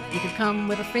taste great. You can come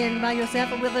with a friend, by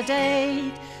yourself, or with a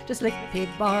date. Just Slick Pig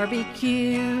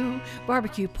Barbecue.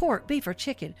 Barbecue pork, beef, or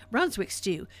chicken, Brunswick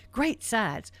stew, great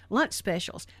sides, lunch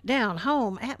specials,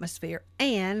 down-home atmosphere,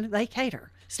 and they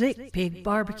cater. Slick Pig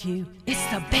Barbecue, it's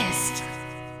the best.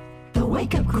 The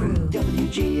Wake Up Crew,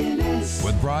 WGNS.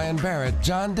 With Brian Barrett,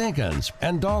 John Dinkins,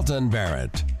 and Dalton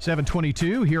Barrett.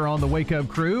 7:22 here on the Wake Up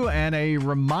Crew, and a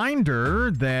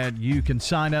reminder that you can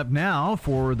sign up now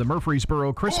for the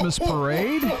Murfreesboro Christmas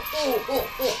Parade.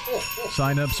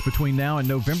 Sign-ups between now and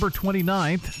November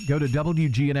 29th. Go to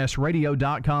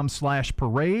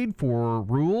WGNSradio.com/parade for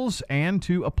rules and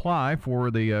to apply for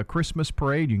the Christmas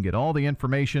Parade. You can get all the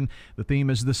information. The theme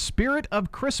is the Spirit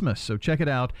of Christmas, so check it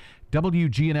out.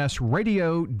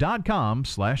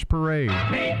 WGNSradio.com/parade.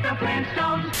 Meet the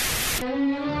Flintstones.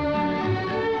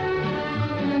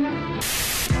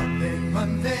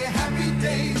 Monday, happy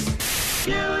days.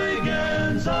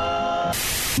 Gilligan's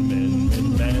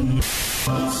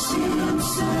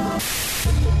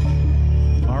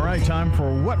All right, time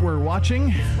for What We're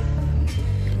Watching.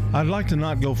 I'd like to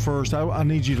not go first. I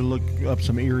need you to look up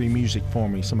some eerie music for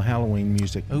me, some Halloween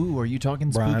music. Ooh, are you talking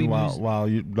Brian, spooky music? while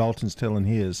Dalton's telling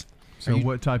his. So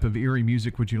what type of eerie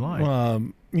music would you like?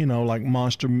 Like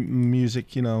monster music,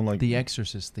 like... The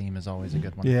Exorcist theme is always a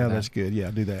good one. Yeah, that's good. Yeah,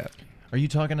 do that. Are you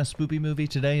talking a spoopy movie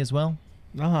today as well?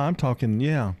 I'm talking,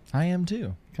 yeah. I am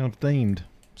too. Kind of themed.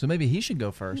 So maybe he should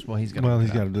go first. Well, he's got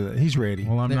to do that. He's ready.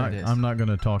 Well, I'm not going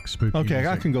to talk spooky Okay,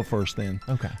 music. I can go first then.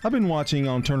 Okay. I've been watching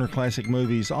on Turner Classic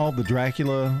Movies all the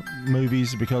Dracula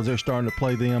movies because they're starting to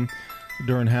play them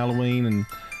during Halloween, and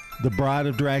The Bride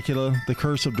of Dracula, The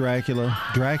Curse of Dracula,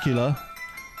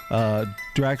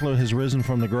 Dracula Has Risen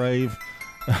from the Grave.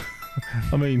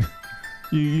 I mean,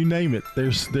 you name it.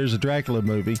 There's a Dracula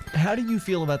movie. How do you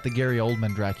feel about the Gary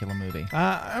Oldman Dracula movie?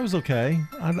 I was okay.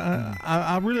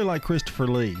 I really like Christopher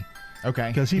Lee. Okay.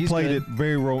 Because he played good. it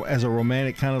very as a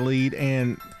romantic kind of lead,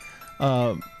 and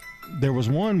there was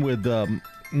one with I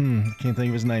can't think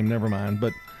of his name. Never mind.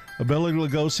 But Bela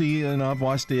Lugosi, and I've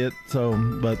watched it. So,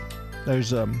 but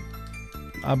there's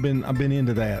I've been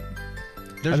into that.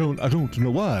 I don't know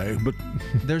why, but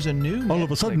there's a new all of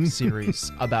a sudden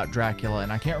series about Dracula,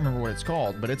 and I can't remember what it's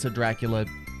called, but it's a Dracula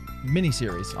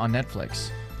miniseries on Netflix,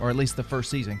 or at least the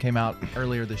first season came out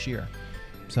earlier this year.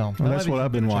 So that's what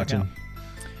I've been watching.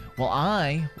 Well,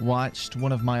 I watched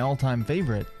one of my all-time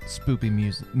favorite spoopy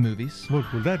movies.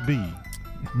 What would that be?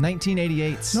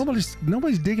 1988's.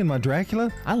 Nobody's digging my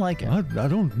Dracula. I like it. I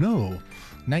don't know.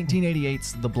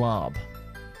 1988's The Blob.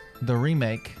 The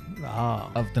remake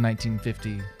of the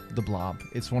 1950 The Blob.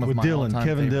 It's one of my all-time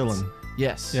Kevin favorites. Dillon.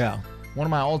 Yes. Yeah. One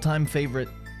of my all-time favorite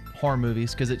horror movies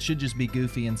because it should just be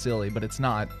goofy and silly, but it's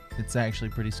not. It's actually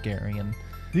pretty scary and.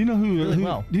 Do you know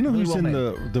who's in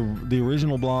the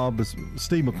original Blob?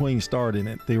 Steve McQueen starred in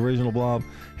it. The original Blob,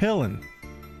 Helen,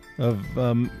 of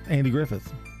Andy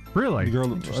Griffith. Really? The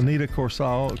girl Anita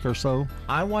Corso.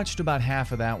 I watched about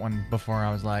half of that one before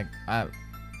I was like,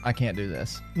 I can't do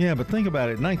this. Yeah, but think about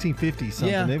it. 1950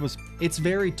 something. Yeah, it's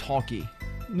very talky.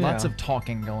 Yeah. Lots of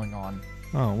talking going on.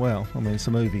 Oh well, I mean it's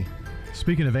a movie.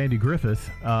 Speaking of Andy Griffith,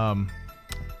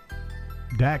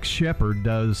 Dax Shepard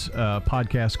does a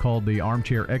podcast called The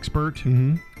Armchair Expert,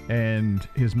 and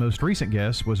his most recent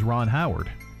guest was Ron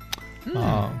Howard.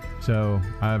 So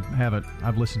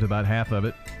I've listened to about half of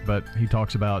it, but he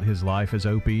talks about his life as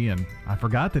Opie, and I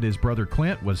forgot that his brother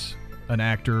Clint was an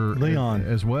actor Leon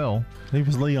as well. He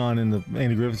was Leon in the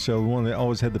Andy Griffith Show, the one that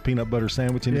always had the peanut butter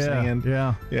sandwich in his hand.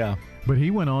 Yeah. But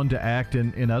he went on to act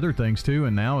in other things too,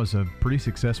 and now is a pretty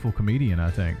successful comedian,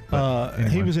 I think.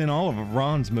 He was in all of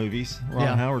Ron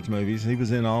Howard's movies. He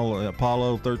was in all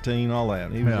Apollo 13, all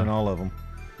that. He was in all of them.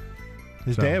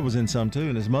 His dad was in some too,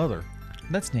 and his mother.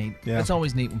 That's neat. Yeah. That's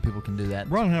always neat when people can do that.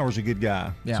 Ron Howard's a good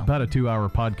guy. Yeah. It's about a 2-hour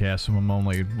podcast, so I'm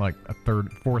only like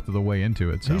fourth of the way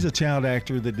into it. So. He's a child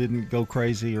actor that didn't go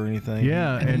crazy or anything.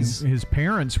 Yeah, and his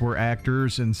parents were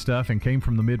actors and stuff and came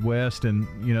from the Midwest, and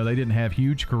they didn't have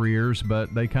huge careers,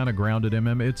 but they kind of grounded him.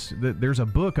 There's a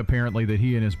book apparently that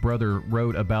he and his brother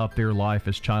wrote about their life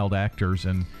as child actors,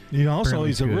 and also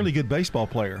he's a really good baseball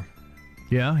player.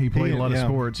 Yeah, he played a lot of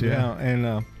sports. Yeah,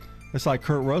 and it's like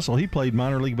Kurt Russell. He played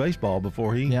minor league baseball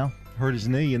before he hurt his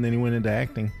knee, and then he went into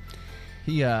acting.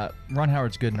 Ron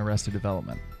Howard's good in Arrested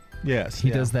Development. Yes, he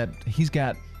does that. He's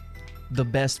got the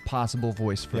best possible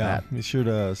voice for that. He sure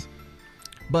does.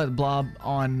 But Blob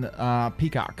on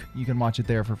Peacock, you can watch it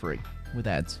there for free with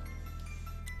ads.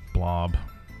 Blob.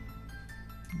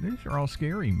 These are all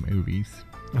scary movies.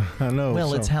 I know.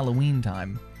 Well, it's Halloween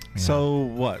time. Yeah. So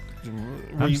what?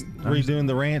 Redoing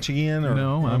the ranch again? Or?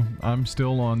 No, I'm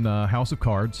still on House of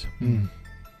Cards.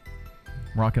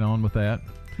 Rocking on with that.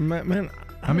 Man,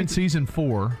 I'm in season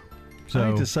 4. So I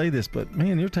hate to say this, but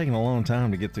man, you're taking a long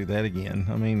time to get through that again.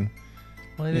 I mean,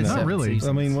 well, it is not really. Seasons.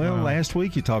 I mean, last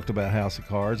week you talked about House of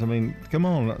Cards. I mean, come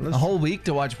on, a whole week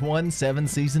to watch one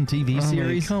 7-season TV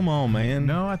series. Come on, man.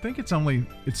 No, I think it's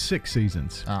 6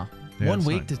 seasons. Yeah, 1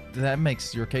 week that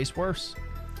makes your case worse.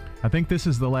 I think this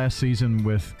is the last season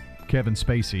with Kevin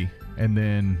Spacey, and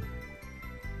then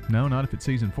no, not if it's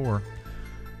season 4.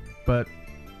 But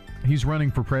he's running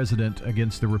for president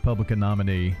against the Republican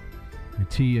nominee.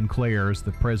 T and Claire is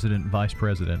the president and vice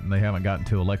president, and they haven't gotten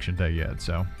to election day yet,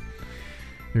 so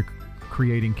they're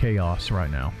creating chaos right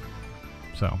now.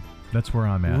 So that's where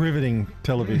I'm at. Riveting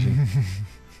television.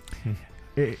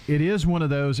 It is one of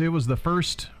those. It was the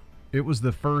first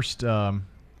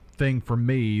thing for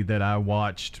me that I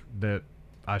watched that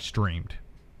I streamed.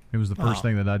 It was the first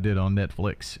thing that I did on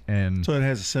Netflix, and so it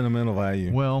has a sentimental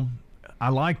value. Well, I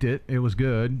liked it. It was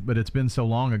good, but it's been so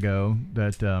long ago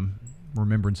that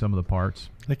remembering some of the parts.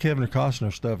 The Kevin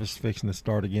Costner stuff is fixing to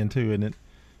start again too, isn't it?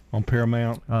 On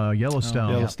Paramount.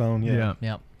 Yellowstone. Yellowstone. Yeah.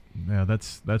 Yeah,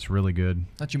 that's really good.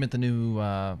 I thought you meant the new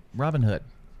Robin Hood.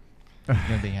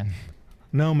 Gonna be in.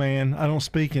 No, man, I don't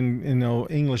speak in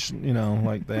English,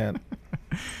 like that.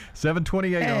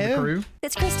 7:28 on the crew.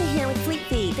 It's Krista here with Fleet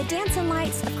Feet. The Dancing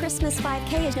Lights of Christmas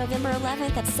 5K is November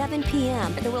 11th at 7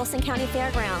 p.m. at the Wilson County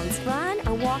Fairgrounds. Run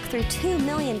or walk through 2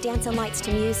 million dancing lights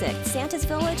to music. Santa's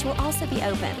Village will also be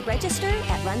open. Register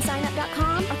at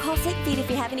runsignup.com or call Fleet Feet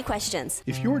if you have any questions.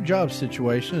 If your job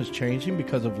situation is changing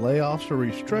because of layoffs or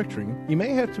restructuring, you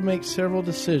may have to make several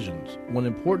decisions. One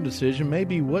important decision may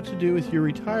be what to do with your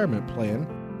retirement plan.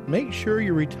 Make sure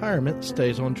your retirement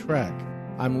stays on track.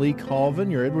 I'm Lee Colvin,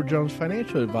 your Edward Jones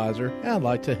financial advisor, and I'd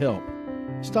like to help.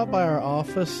 Stop by our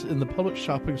office in the Public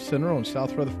Shopping Center on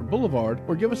South Rutherford Boulevard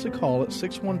or give us a call at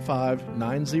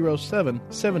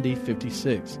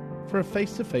 615-907-7056 for a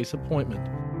face-to-face appointment.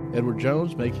 Edward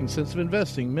Jones, Making Sense of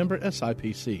Investing, member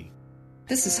SIPC.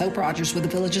 This is Hope Rogers with the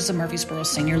Villages of Murfreesboro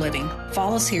Senior Living.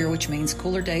 Fall is here, which means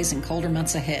cooler days and colder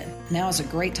months ahead. Now is a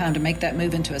great time to make that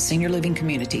move into a senior living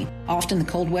community. Often the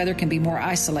cold weather can be more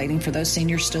isolating for those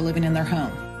seniors still living in their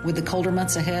home. With the colder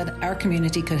months ahead, our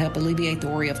community could help alleviate the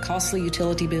worry of costly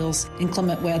utility bills,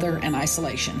 inclement weather, and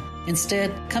isolation.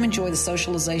 Instead, come enjoy the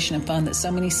socialization and fun that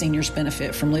so many seniors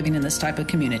benefit from living in this type of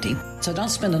community. So don't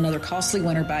spend another costly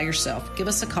winter by yourself. Give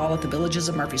us a call at the Villages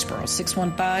of Murfreesboro,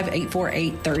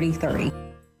 615-848-3030.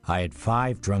 I had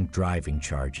 5 drunk driving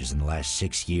charges in the last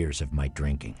 6 years of my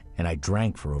drinking, and I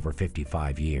drank for over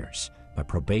 55 years. My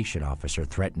probation officer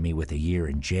threatened me with a year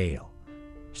in jail.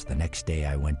 So the next day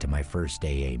I went to my first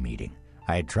AA meeting.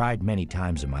 I had tried many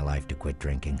times in my life to quit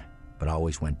drinking, but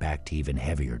always went back to even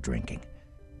heavier drinking.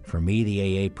 For me,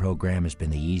 the AA program has been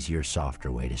the easier,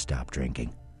 softer way to stop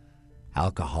drinking.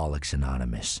 Alcoholics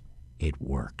Anonymous. It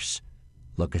works.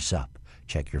 Look us up.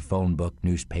 Check your phone book,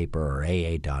 newspaper, or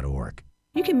AA.org.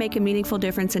 You can make a meaningful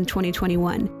difference in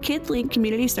 2021. KidLink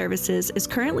Community Services is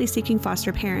currently seeking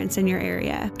foster parents in your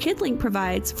area. KidLink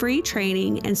provides free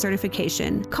training and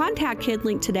certification. Contact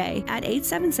KidLink today at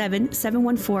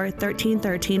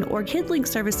 877-714-1313 or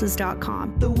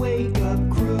kidlinkservices.com. The Wake Up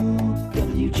Crew,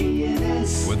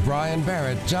 WGNS. With Brian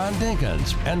Barrett, John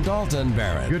Dinkins, and Dalton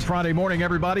Barrett. Good Friday morning,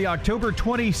 everybody. October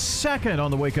 22nd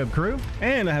on the Wake Up Crew.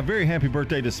 And a very happy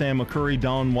birthday to Sam McCurry,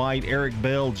 Don White, Eric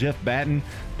Bell, Jeff Batten,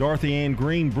 Dorothy Ann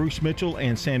Green, Bruce Mitchell,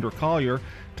 and Sandra Collier.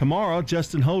 Tomorrow,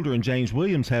 Justin Holder and James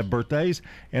Williams have birthdays.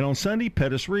 And on Sunday,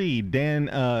 Pettis Reed, Dan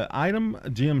Idem,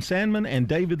 Jim Sandman, and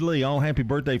David Lee. All happy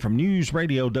birthday from News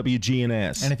Radio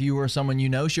WGNS. And if you or someone you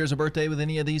know shares a birthday with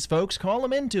any of these folks, call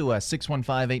them into us.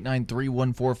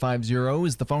 615-893-1450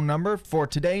 is the phone number for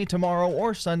today, tomorrow,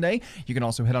 or Sunday. You can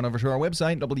also head on over to our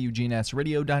website,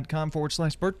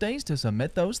 WGNSradio.com/birthdays, to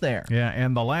submit those there. Yeah,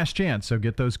 and the last chance, so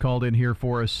get those called in here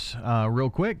for us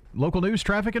real quick. Local news,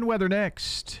 traffic, and weather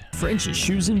next. French's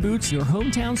Shoes and Boots, your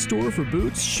hometown store for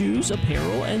boots, shoes,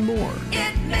 apparel, and more.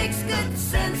 It makes good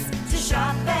sense to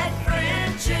shop at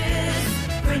French's.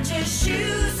 French's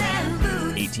Shoes and Boots.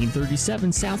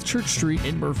 1837 South Church Street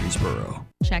in Murfreesboro.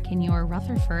 Checking your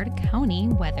Rutherford County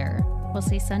weather. We'll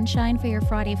see sunshine for your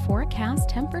Friday forecast.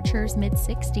 Temperatures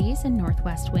mid-60s and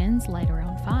northwest winds light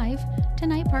around 5.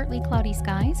 Tonight, partly cloudy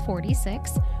skies,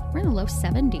 46. We're in the low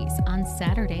 70s. On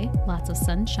Saturday, lots of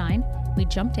sunshine. We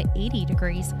jump to 80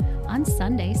 degrees. On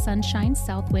Sunday, sunshine,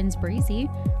 south winds breezy.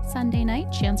 Sunday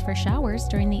night, chance for showers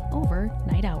during the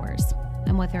overnight hours.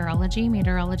 I'm weatherology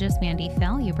meteorologist Mandy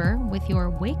Faluber with your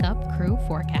Wake Up Crew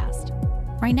forecast.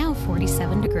 Right now,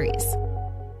 47 degrees.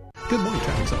 Good morning.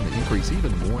 Traffic's on the increase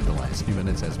even more in the last few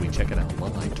minutes as we check it out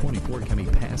live. 24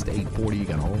 coming past 840. You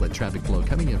got all that traffic flow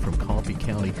coming in from Coffee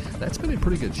County. That's been in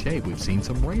pretty good shape. We've seen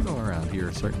some radar out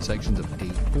here. Certain sections of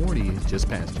 840 just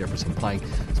past Jefferson Pike,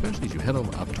 especially as you head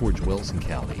up towards Wilson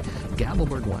County.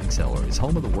 Gatlinburg Wine Cellar is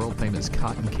home of the world-famous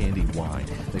cotton candy wine.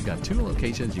 They've got 2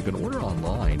 locations. You can order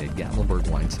online at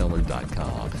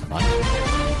GatlinburgWineCellar.com.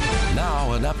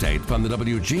 Now an update from the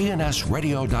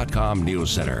WGNSradio.com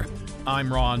News Center.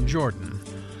 I'm Ron Jordan.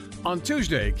 On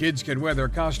Tuesday, kids can wear their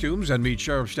costumes and meet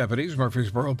sheriff's deputies,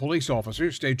 Murfreesboro police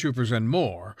officers, state troopers, and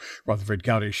more. Rutherford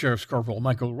County Sheriff's Corporal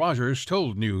Michael Rogers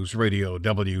told News Radio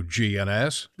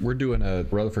WGNS. We're doing a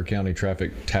Rutherford County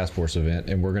Traffic Task Force event,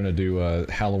 and we're going to do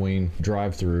a Halloween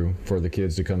drive-through for the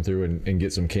kids to come through and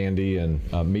get some candy and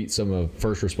meet some of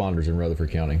first responders in Rutherford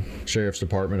County. Sheriff's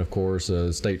Department, of course,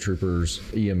 state troopers,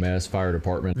 EMS, fire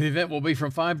department. The event will be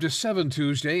from 5 to 7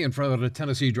 Tuesday in front of the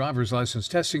Tennessee Driver's License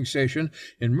Testing Station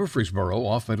in Murfreesboro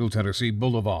off Middle Tennessee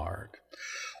Boulevard.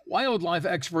 Wildlife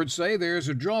experts say there's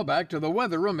a drawback to the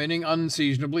weather remaining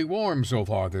unseasonably warm so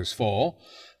far this fall.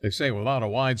 They say without a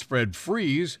widespread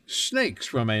freeze,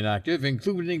 snakes remain active,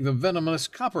 including the venomous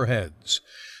copperheads.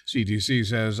 CDC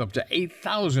says up to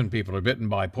 8,000 people are bitten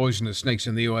by poisonous snakes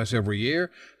in the U.S. every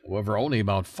year. However, only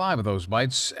about 5 of those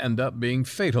bites end up being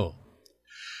fatal.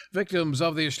 Victims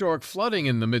of the historic flooding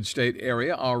in the mid-state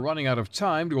area are running out of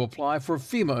time to apply for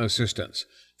FEMA assistance.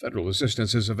 Federal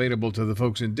assistance is available to the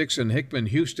folks in Dixon, Hickman,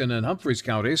 Houston, and Humphreys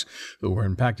counties who were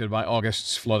impacted by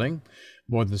August's flooding.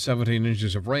 More than 17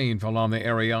 inches of rain fell on the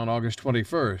area on August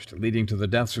 21st, leading to the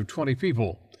deaths of 20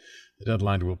 people. The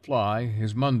deadline to apply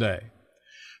is Monday.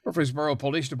 Murfreesboro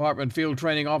Police Department Field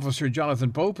Training Officer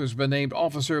Jonathan Pope has been named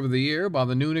Officer of the Year by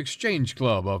the Noon Exchange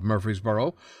Club of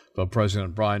Murfreesboro. Club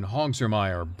President Brian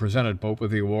Hongsermeyer presented Pope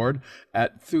with the award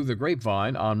at Through the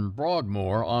Grapevine on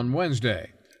Broadmoor on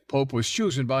Wednesday. Pope was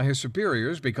chosen by his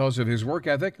superiors because of his work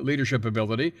ethic, leadership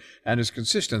ability, and his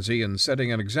consistency in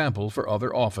setting an example for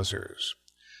other officers.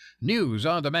 News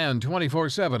on demand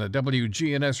 24/7 at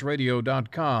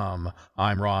WGNSradio.com.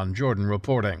 I'm Ron Jordan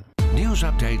reporting. News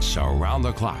updates around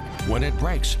the clock, when it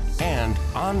breaks, and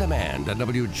on demand at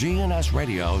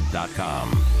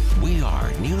WGNSradio.com. We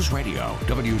are News Radio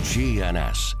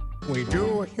WGNS. We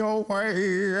do it your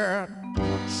way at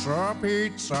Sir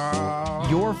Pizza.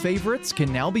 Your favorites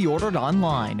can now be ordered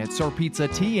online at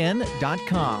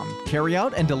SirPizzaTN.com.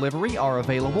 Carryout and delivery are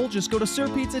available. Just go to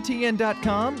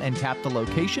SirPizzaTN.com and tap the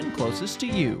location closest to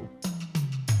you.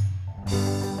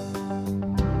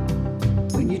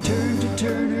 When you turn to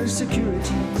Turner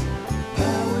Security,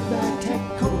 powered by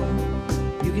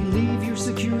TechCore, you can leave your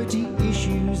security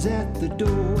issues at the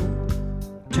door.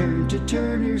 Turn to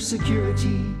Turner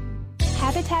Security.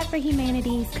 Habitat for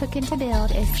Humanity's Cookin' to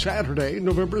Build is Saturday,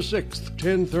 November 6th,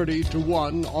 10:30 to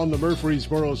 1 on the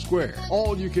Murfreesboro Square.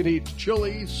 All you can eat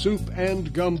chili, soup,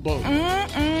 and gumbo.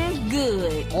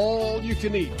 Good. All you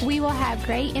can eat. We will have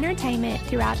great entertainment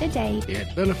throughout the day.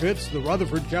 It benefits the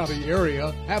Rutherford County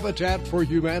area. Habitat for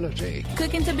Humanity.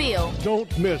 Cookin' to Build.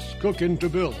 Don't miss Cookin' to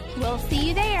Build. We'll see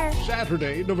you there.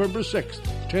 Saturday, November 6th,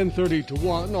 10:30 to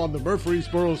 1 on the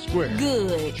Murfreesboro Square.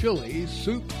 Good. Chili,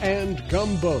 soup, and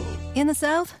gumbo. In the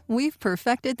South, we've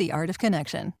perfected the art of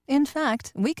connection. In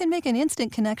fact, we can make an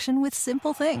instant connection with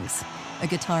simple things. A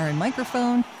guitar and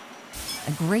microphone,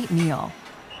 a great meal.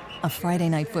 a Friday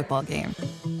night football game.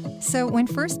 So when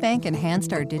First Bank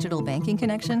enhanced our digital banking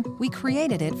connection, we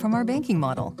created it from our banking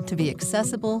model to be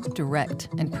accessible, direct,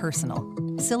 and personal.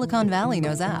 Silicon Valley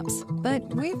knows apps, but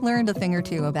we've learned a thing or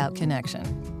two about connection.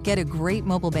 Get a great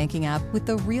mobile banking app with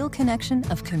the real connection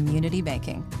of community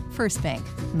banking. First Bank,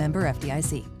 member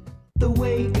FDIC. The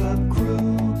Wake Up Crew,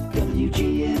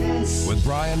 WGNS. With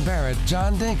Brian Barrett,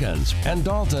 John Dinkins, and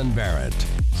Dalton Barrett.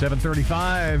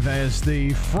 7:35 as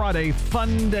the Friday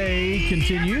Fun Day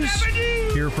continues.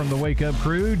 Here from the Wake Up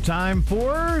Crew, time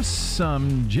for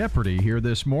some Jeopardy here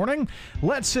this morning.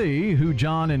 Let's see who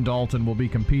John and Dalton will be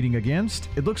competing against.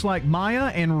 It looks like Maya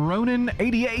and Ronan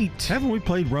 88. Haven't we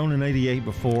played Ronan 88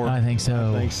 before? I think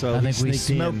so. I think we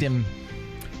smoked him.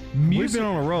 We've been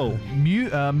on a roll.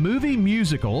 Movie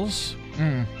musicals,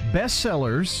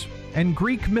 bestsellers, and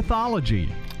Greek mythology.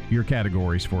 Your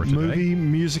categories for today. Movie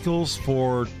musicals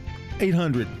for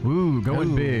 800. Ooh,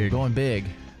 going big. Going big.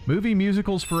 Movie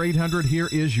musicals for 800. Here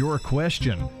is your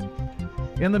question.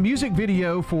 In the music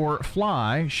video for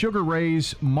Fly, Sugar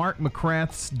Ray's Mark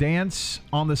McGrath's Dance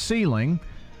on the Ceiling,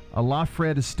 a La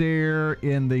Fred Astaire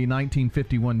in the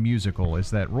 1951 musical.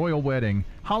 Is that Royal Wedding,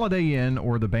 Holiday Inn,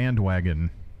 or The Bandwagon?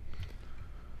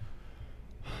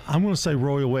 I'm going to say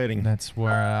Royal Wedding. That's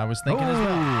where I was thinking as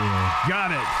well.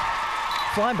 Got it.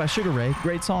 Fly by Sugar Ray.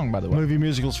 Great song, by the way. Movie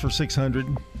musicals for 600.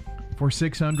 For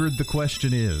 600, the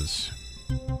question is,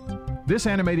 this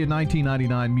animated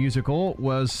 1999 musical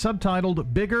was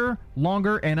subtitled Bigger,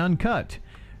 Longer, and Uncut.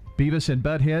 Beavis and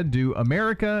Butthead do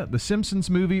America, The Simpsons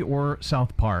movie, or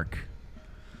South Park?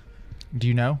 Do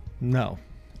you know? No.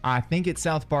 I think it's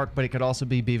South Park, but it could also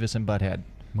be Beavis and Butthead.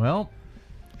 Well,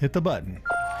 hit the button.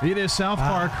 It is South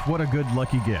Park. What a good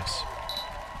lucky guess.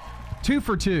 2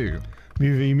 for 2.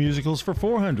 Movie musicals for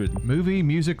 400. Movie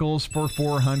musicals for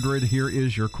 400. Here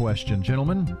is your question,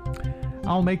 gentlemen.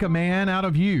 I'll Make a Man Out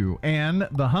of You and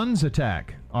The Huns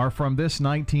Attack are from this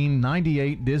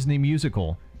 1998 Disney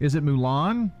musical. Is it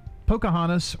Mulan,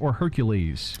 Pocahontas, or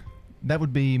Hercules? That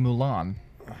would be Mulan.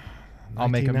 I'll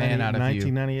Make a Man Out of You.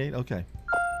 1998? Okay.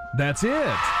 That's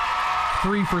it.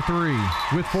 3 for 3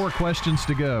 with 4 questions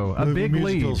to go. A Movie big lead.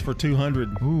 musicals for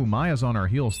 200. Ooh, Maya's on our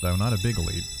heels, though. Not a big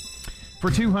lead. For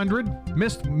 200,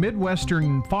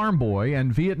 Midwestern farm boy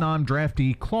and Vietnam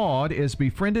draftee Claude is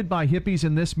befriended by hippies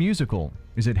in this musical.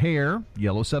 Is it Hair,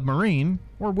 Yellow Submarine,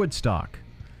 or Woodstock?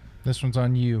 This one's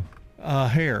on you.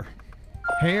 Hair.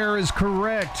 Hair is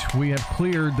correct. We have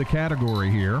cleared the category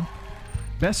here.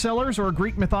 Bestsellers or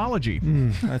Greek mythology?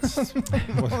 That's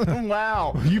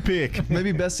Wow. You pick.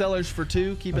 Maybe bestsellers for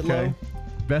 2. Keep it low.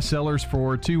 Bestsellers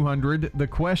for 200. The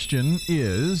question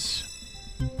is,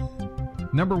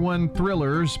 number 1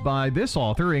 thrillers by this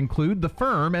author include The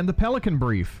Firm and The Pelican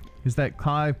Brief. Is that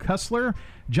Clive Cussler,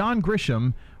 John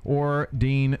Grisham, or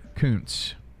Dean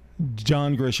Koontz?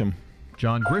 John Grisham.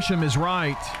 John Grisham is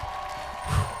right.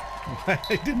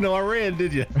 I didn't know I read,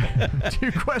 did you?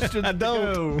 2 questions I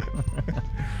don't. to go.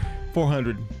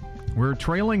 400. We're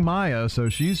trailing Maya, so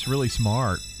she's really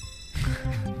smart.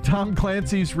 Tom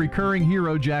Clancy's recurring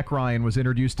hero, Jack Ryan, was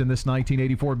introduced in this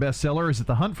 1984 bestseller. Is it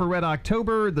The Hunt for Red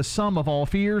October, The Sum of All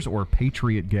Fears, or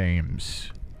Patriot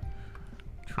Games?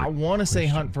 I want to say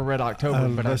Hunt for Red October,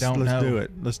 but I don't know.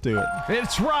 Let's do it.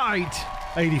 It's right.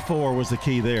 84 was the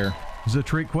key there. It was a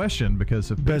trick question because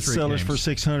of Patriot Bestsellers Games. for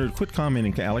 600. Quit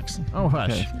commenting, Alex. Oh,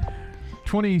 hush. Okay.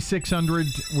 2,600.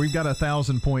 We've got a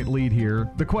 1,000-point lead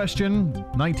here. The question,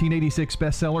 1986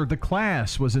 bestseller, The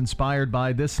Class, was inspired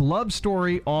by this love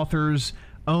story author's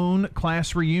own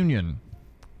class reunion.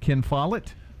 Ken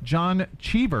Follett, John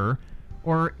Cheever,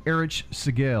 or Erich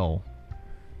Segal?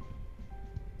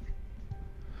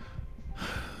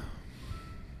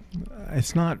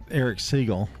 It's not Eric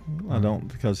Siegel. I don't,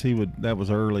 because that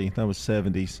was early. That was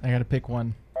 70s. I got to pick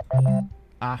one.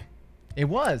 It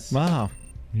was. Wow.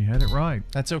 You had it right.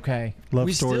 That's okay. Love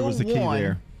we story still was the key won.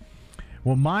 there.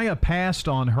 Well, Maya passed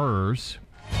on hers.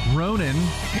 Ronan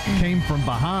came from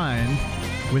behind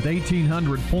with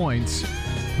 1,800 points,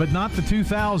 but not the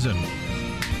 2,000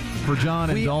 for John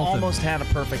and We Dalton. almost had a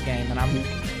perfect game,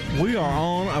 and We are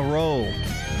on a roll.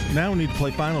 Now we need to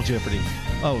play Final Jeopardy.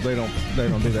 Oh, they don't do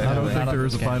that. I don't do they? think there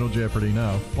is a Final Jeopardy,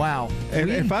 no. Wow. And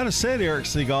if I'd have said Eric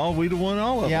Segal, we'd have won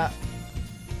all of them.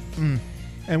 Yeah.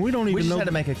 And we don't even We just know. had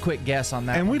to make a quick guess on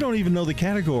that. And one. we don't even know the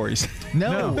categories.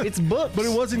 No, it's books. But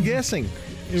it wasn't guessing.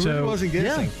 It really wasn't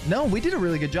guessing. Yeah. No, we did a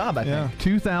really good job, I think.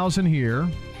 2,000 here.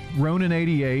 Ronan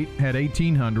 88 had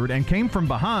 1,800 and came from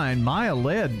behind. Maya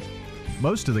led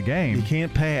most of the game. You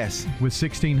can't pass. With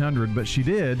 1,600, but she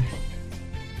did.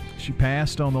 She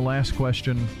passed on the last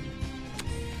question.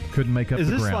 Couldn't make up Is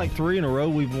the this ground. like 3 in a row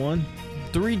we've won?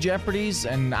 3 Jeopardies,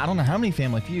 and I don't know how many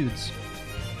Family Feuds.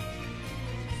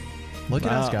 Look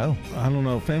at us go. I don't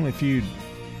know. Family Feud.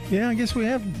 Yeah, I guess we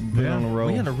have been on a roll.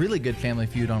 We had a really good Family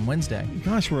Feud on Wednesday.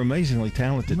 Gosh, we're amazingly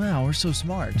talented. Wow, we're so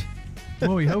smart.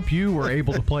 Well, we hope you were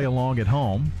able to play along at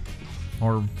home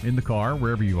or in the car,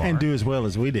 wherever you are. And do as well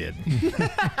as we did.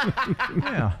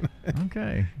 Yeah.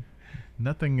 Okay.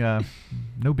 Nothing,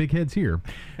 no big heads here.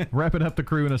 Wrapping up the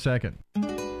crew in a second.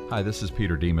 Hi, this is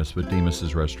Peter Demas with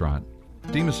Demas's Restaurant.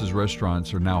 Demas's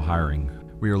Restaurants are now hiring.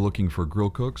 We are looking for grill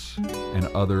cooks and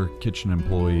other kitchen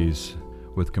employees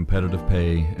with competitive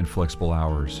pay and flexible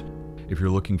hours. If you're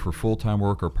looking for full-time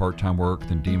work or part-time work,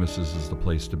 then Demas's is the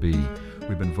place to be.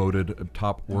 We've been voted a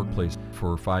top workplace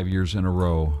for 5 years in a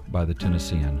row by the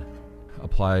Tennessean.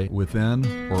 Apply within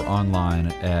or online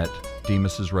at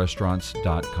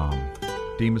demas'srestaurants.com.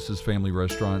 Demas's Family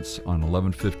Restaurants on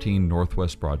 1115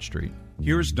 Northwest Broad Street.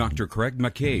 Here's Dr. Craig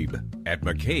McCabe at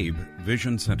McCabe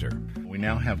Vision Center. We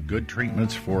now have good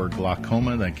treatments for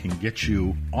glaucoma that can get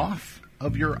you off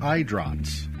of your eye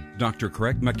drops. Dr.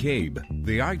 Craig McCabe,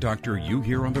 the eye doctor you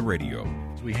hear on the radio.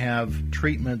 We have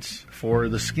treatments for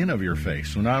the skin of your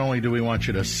face. So not only do we want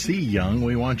you to see young,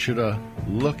 we want you to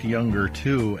look younger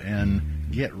too and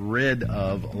get rid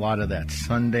of a lot of that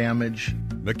sun damage.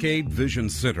 McCabe Vision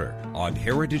Center on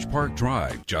Heritage Park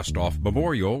Drive, just off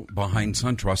Memorial, behind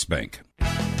SunTrust Bank.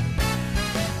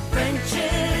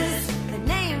 French's, the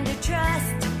name to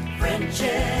trust.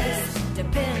 French's,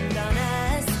 depend on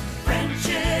us.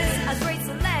 French's, a great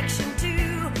selection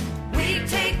too. We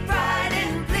take pride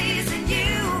in pleasing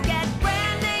you. Get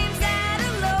brand names at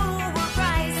a lower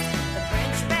price. The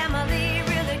French family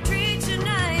really treats you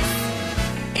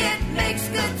nice. It makes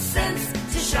good sense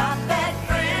to shop at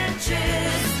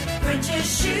French's.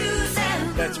 French's Shoes and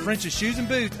Boots. That's French's Shoes and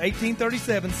Boots,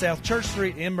 1837 South Church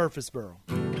Street in Murfreesboro.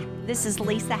 This is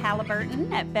Lisa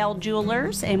Halliburton at Bell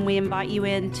Jewelers, and we invite you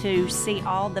in to see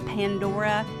all the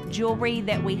Pandora jewelry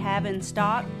that we have in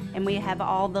stock, and we have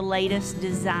all the latest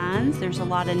designs. There's a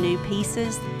lot of new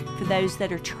pieces for those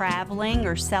that are traveling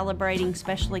or celebrating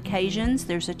special occasions.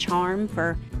 There's a charm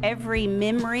for every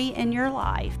memory in your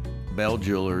life. Bell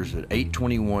Jewelers at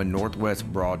 821 Northwest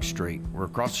Broad Street. We're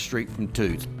across the street from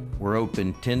Toots. We're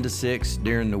open 10 to 6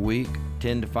 during the week,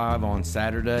 10 to 5 on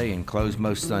Saturday, and close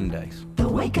most Sundays. The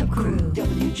Wake Up Crew,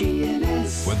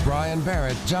 WGNS. With Brian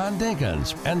Barrett, John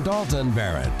Dinkins, and Dalton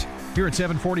Barrett. Here at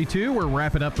 7:42, we're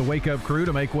wrapping up the Wake Up Crew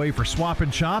to make way for Swap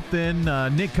and Shop. Then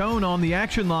Nick Cohn on the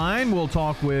action line. We'll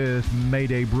talk with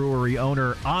Mayday Brewery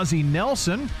owner Ozzie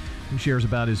Nelson, who shares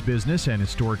about his business and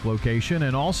historic location,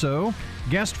 and also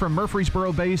guest from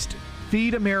Murfreesboro-based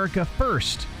Feed America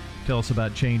First. Tell us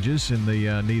about changes in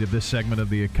the need of this segment of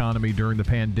the economy during the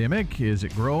pandemic. Is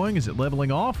it growing? Is it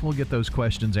leveling off? We'll get those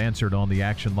questions answered on the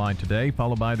action line today,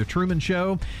 followed by The Truman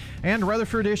Show and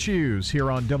Rutherford Issues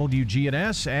here on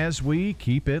WGNS as we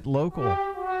keep it local. Reject.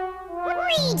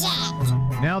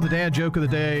 Now the dad joke of the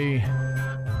day,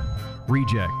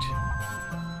 reject.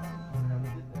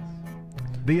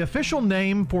 The official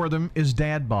name for them is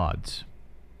dad bods.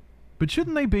 But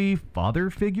shouldn't they be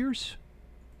father figures?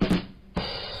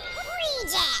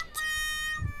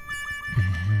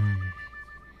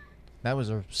 That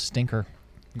was a stinker.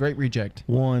 Great reject.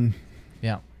 One.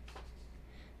 Yeah.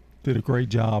 Did a great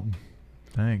job.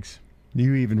 Thanks.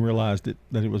 You even realized it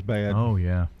that it was bad. Oh,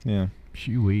 yeah. Yeah.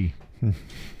 Shoo-wee.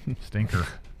 Stinker.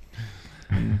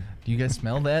 Do you guys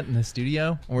smell that in the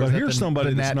studio? Or But is that here's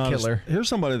somebody the that's gnat not killer? here's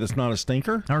somebody that's not a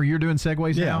stinker. Oh, you're doing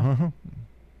segues Yeah. now?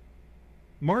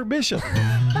 Mark Bishop.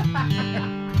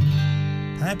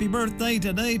 Happy birthday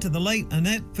today to the late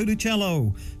Annette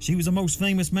Funicello. She was the most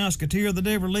famous Mouseketeer that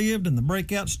ever lived and the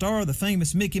breakout star of the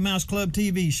famous Mickey Mouse Club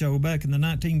TV show back in the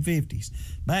 1950s.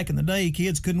 Back in the day,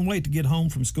 kids couldn't wait to get home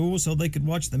from school so they could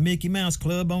watch the Mickey Mouse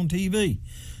Club on TV.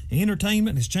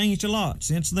 Entertainment has changed a lot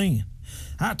since then.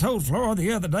 I told Flora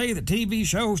the other day that TV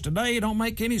shows today don't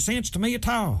make any sense to me at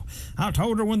all. I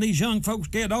told her when these young folks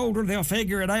get older, they'll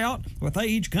figure it out. With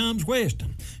age comes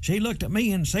wisdom. She looked at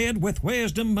me and said, with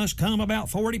wisdom must come about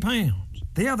 40 pounds.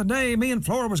 The other day, me and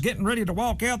Flora was getting ready to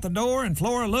walk out the door, and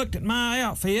Flora looked at my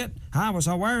outfit. I was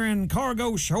wearing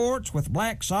cargo shorts with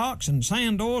black socks and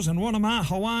sandals and one of my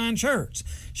Hawaiian shirts.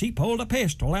 She pulled a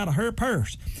pistol out of her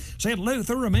purse. Said,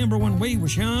 Luther, remember when we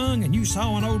was young and you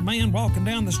saw an old man walking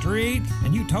down the street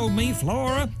and you told me,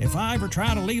 Flora, if I ever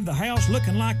try to leave the house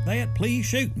looking like that, please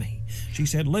shoot me. She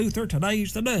said, Luther,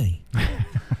 today's the day.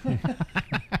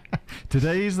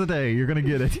 Today's the day. You're going to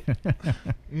get it.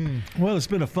 Well, it's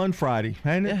been a fun Friday,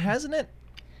 hasn't it? Hasn't it?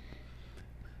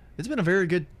 It's been a very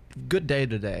good day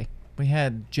today. We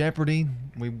had Jeopardy.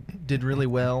 We did really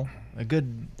well. A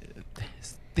good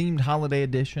themed holiday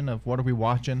edition of What Are We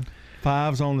Watching?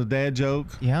 5s on the dad joke.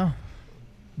 Yeah,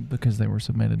 because they were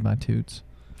submitted by Toots.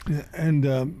 And,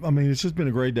 it's just been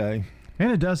a great day.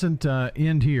 And it doesn't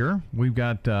end here. We've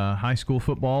got high school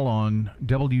football on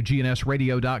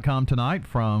WGNSradio.com tonight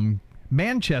from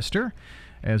Manchester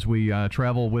as we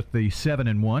travel with the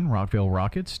 7-1 Rockville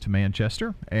Rockets to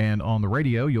Manchester. And on the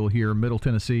radio, you'll hear Middle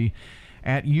Tennessee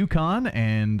at UConn,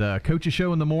 and Coach's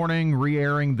Show in the morning,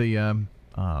 re-airing the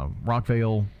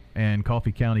Rockville and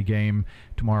Coffee County game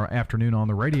tomorrow afternoon on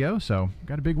the radio. So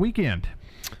got a big weekend.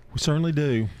 We certainly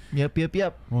do. Yep.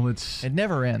 Well, it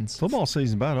never ends. Football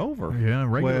season's about over. Yeah,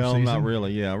 regular season. Well, not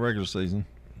really. Yeah, regular season.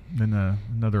 Then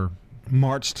another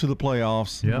march to the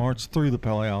playoffs. Yep. March through the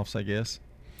playoffs, I guess.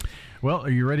 Well, are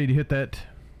you ready to hit that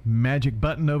magic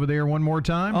button over there one more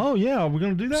time? Oh, yeah. We're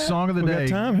going to do that. Song of the day.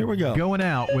 Got time? Here we go. Going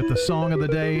out with the song of the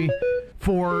day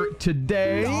for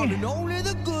today. And only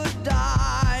the good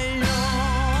die young.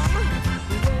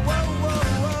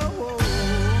 Whoa.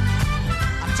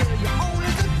 I tell you, only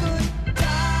the good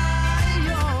die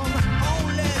young.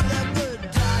 Only the good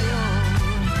die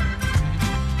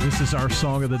young. This is our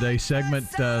Song of the Day segment,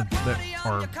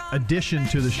 or addition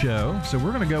to the show. So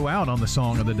we're going to go out on the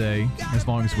Song of the Day as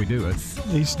long as we do it.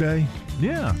 Each day?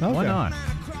 Yeah, okay. Why not?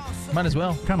 Might as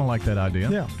well. Kind of like that idea.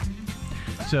 Yeah.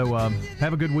 So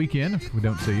have a good weekend. If we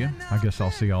don't see you, I guess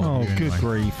I'll see all of you anyway. Good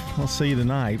grief. I'll see you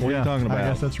tonight. What are you talking about? I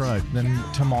guess that's right. Then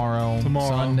tomorrow.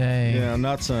 Sunday. Yeah,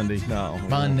 not Sunday. No.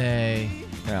 Monday.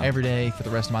 Yeah. Every day for the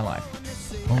rest of my life.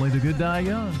 Only the good die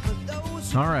young.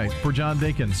 All right. For John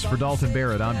Dinkins, for Dalton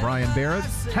Barrett, I'm Brian Barrett.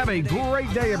 Have a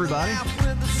great day, everybody.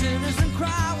 With the sinners and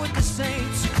cry with the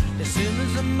saints. The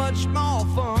sinners are much more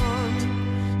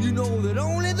fun. You know that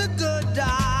only the good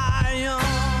die young.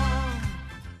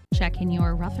 Checking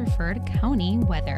your Rutherford County weather.